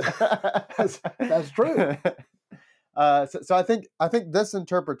all. That's true. So I think this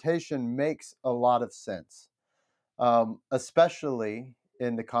interpretation makes a lot of sense, especially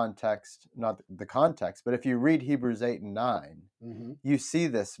in the context, not the context, but if you read Hebrews 8 and 9, you see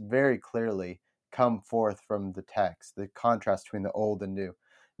this very clearly come forth from the text, the contrast between the old and new.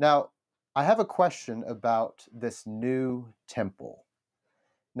 Now, I have a question about this new temple.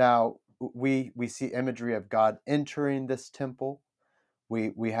 Now, we see imagery of God entering this temple.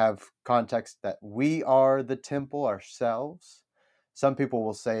 We have context that we are the temple ourselves. Some people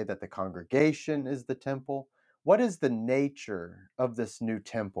will say that the congregation is the temple. What is the nature of this new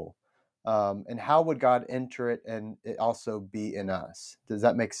temple? And how would God enter it and it also be in us? Does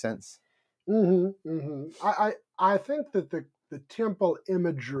that make sense? I think that the temple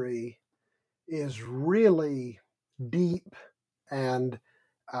imagery is really deep and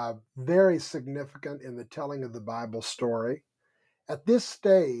very significant in the telling of the Bible story. At this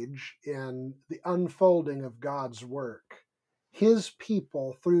stage in the unfolding of God's work, his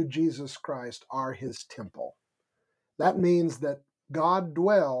people through Jesus Christ are his temple. That means that God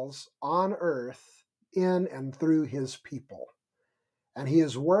dwells on earth in and through his people. And he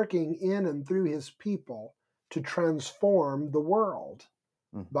is working in and through his people to transform the world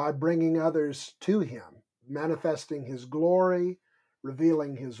by bringing others to him, manifesting his glory,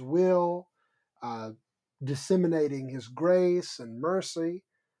 revealing his will, disseminating his grace and mercy,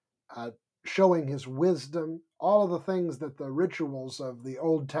 showing his wisdom, all of the things that the rituals of the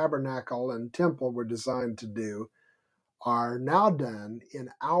old tabernacle and temple were designed to do are now done in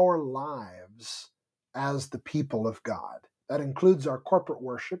our lives as the people of God. That includes our corporate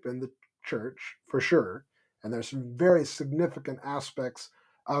worship in the church, for sure. And there's some very significant aspects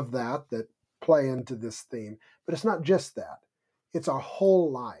of that that play into this theme. But it's not just that. It's our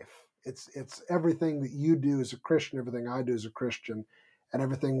whole life. It's everything that you do as a Christian, everything I do as a Christian, and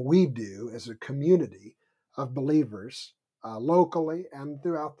everything we do as a community of believers locally and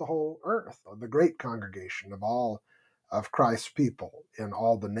throughout the whole earth, or the great congregation of all of Christ's people in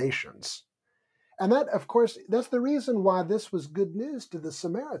all the nations. And that, of course, that's the reason why this was good news to the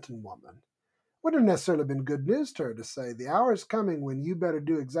Samaritan woman. Wouldn't have necessarily been good news to her to say, the hour is coming when you better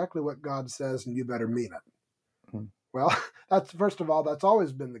do exactly what God says and you better mean it. Hmm. Well, that's first of all, that's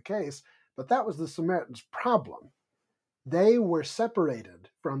always been the case, but that was the Samaritans' problem. They were separated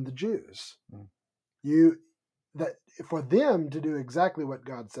from the Jews. Hmm. That for them to do exactly what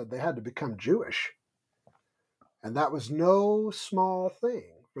God said, they had to become Jewish. And that was no small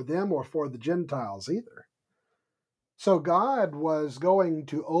thing for them or for the Gentiles either. So God was going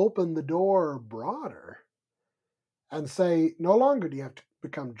to open the door broader and say, no longer do you have to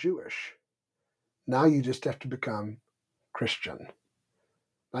become Jewish. Now you just have to become Christian.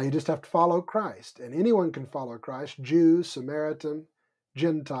 Now you just have to follow Christ. And anyone can follow Christ, Jew, Samaritan,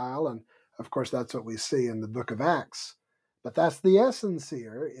 Gentile. And of course, that's what we see in the book of Acts. But that's the essence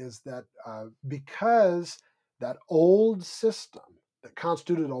here, is that because that old system that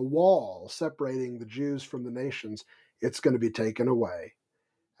constituted a wall separating the Jews from the nations, it's going to be taken away.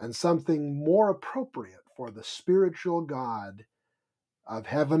 And something more appropriate for the spiritual God of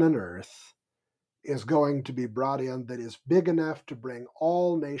heaven and earth is going to be brought in, that is big enough to bring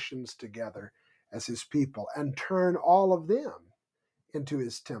all nations together as his people and turn all of them into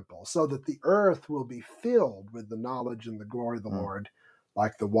his temple, so that the earth will be filled with the knowledge and the glory of the Lord,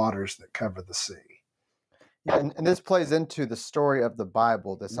 like the waters that cover the sea. Yeah, and this plays into the story of the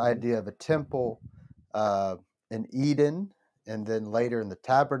Bible, this idea of a temple in Eden, and then later in the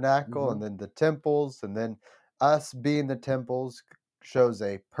tabernacle, and then the temples, and then us being the temples shows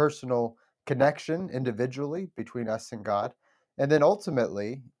a personal connection individually between us and God. And then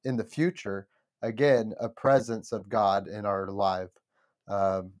ultimately, in the future, again, a presence of God in our life,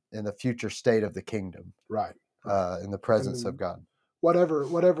 in the future state of the kingdom, Right. in the presence of God.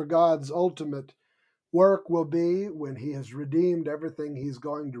 Whatever God's ultimate work will be when he has redeemed everything he's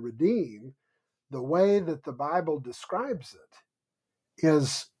going to redeem, the way that the Bible describes it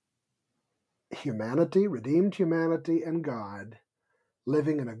is humanity, redeemed humanity and God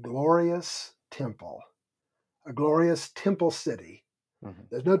living in a glorious temple city. Mm-hmm.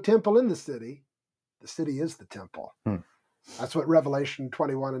 There's no temple in the city is the temple. That's what Revelation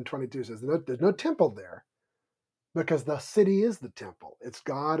 21 and 22 says. There's no temple there, because the city is the temple. It's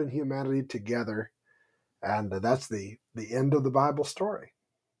God and humanity together, and that's the end of the Bible story.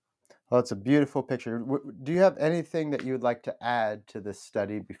 Well, it's a beautiful picture. Do you have anything that you would like to add to this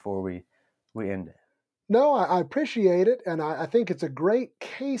study before we end it? No, I appreciate it, and I think it's a great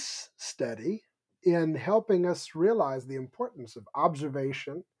case study in helping us realize the importance of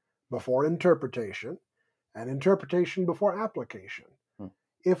observation before interpretation and interpretation before application.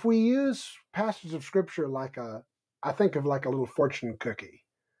 If we use passages of Scripture I think of like a little fortune cookie,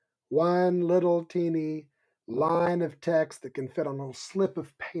 one little teeny line of text that can fit on a little slip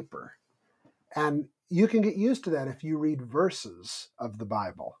of paper. And you can get used to that if you read verses of the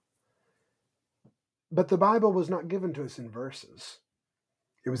Bible. But the Bible was not given to us in verses.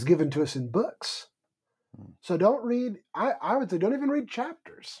 It was given to us in books. So don't read, I would say, don't even read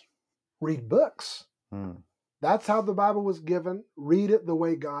chapters. Read books. That's how the Bible was given. Read it the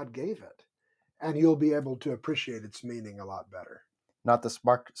way God gave it, and you'll be able to appreciate its meaning a lot better. Not the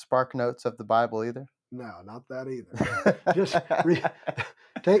spark notes of the Bible either? No, not that either. Just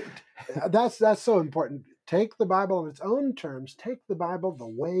that's so important. Take the Bible in its own terms. Take the Bible the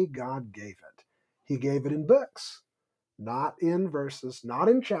way God gave it. He gave it in books, not in verses, not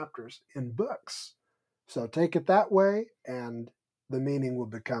in chapters, in books. So take it that way, and the meaning will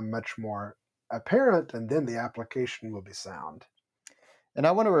become much more apparent, and then the application will be sound. And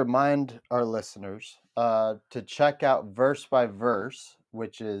I want to remind our listeners to check out Verse by Verse,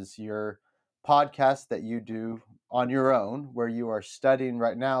 which is your podcast that you do on your own, where you are studying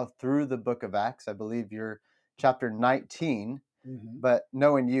right now through the book of Acts. I believe you're chapter 19, but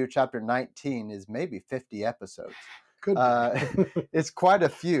knowing you, chapter 19 is maybe 50 episodes. Could be. It's quite a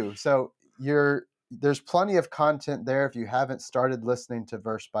few. So there's plenty of content there if you haven't started listening to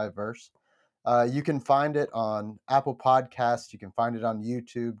Verse by Verse. You can find it on Apple Podcasts. You can find it on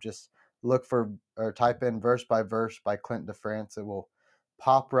YouTube. Just look for or type in Verse by Clint DeFrance. It will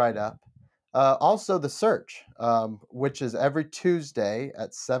pop right up. Also, The Search, which is every Tuesday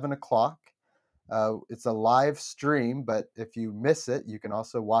at 7 o'clock. It's a live stream, but if you miss it, you can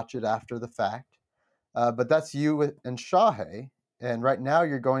also watch it after the fact. But that's you and Shahe. And right now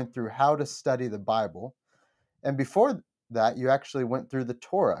you're going through how to study the Bible. And before that, you actually went through the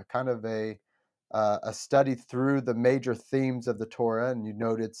Torah, kind of a a study through the major themes of the Torah, and you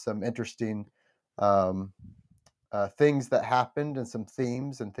noted some interesting um, things that happened and some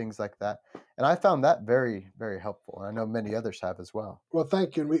themes and things like that. And I found that very, very helpful. And I know many others have as well. Well,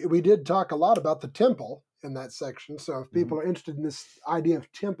 thank you. And we did talk a lot about the temple in that section. So if Mhm. people are interested in this idea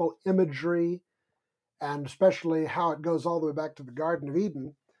of temple imagery, and especially how it goes all the way back to the Garden of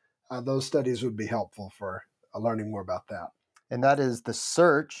Eden, those studies would be helpful for learning more about that. And that is The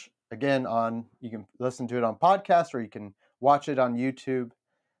Search. Again, you can listen to it on podcast, or you can watch it on YouTube.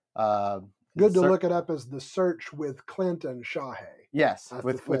 Uh, Good to look it up as The Search with Clint and Shahay. Yes, That's the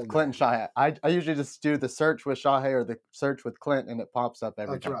with full Clint and name. Shahay. I usually just do The Search with Shahay or The Search with Clint, and it pops up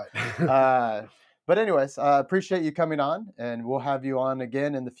every That's time. right. But anyways, appreciate you coming on, and we'll have you on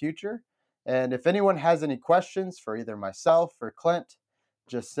again in the future. And if anyone has any questions for either myself or Clint,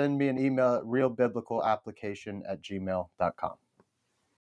 just send me an email at realbiblicalapplication@gmail.com.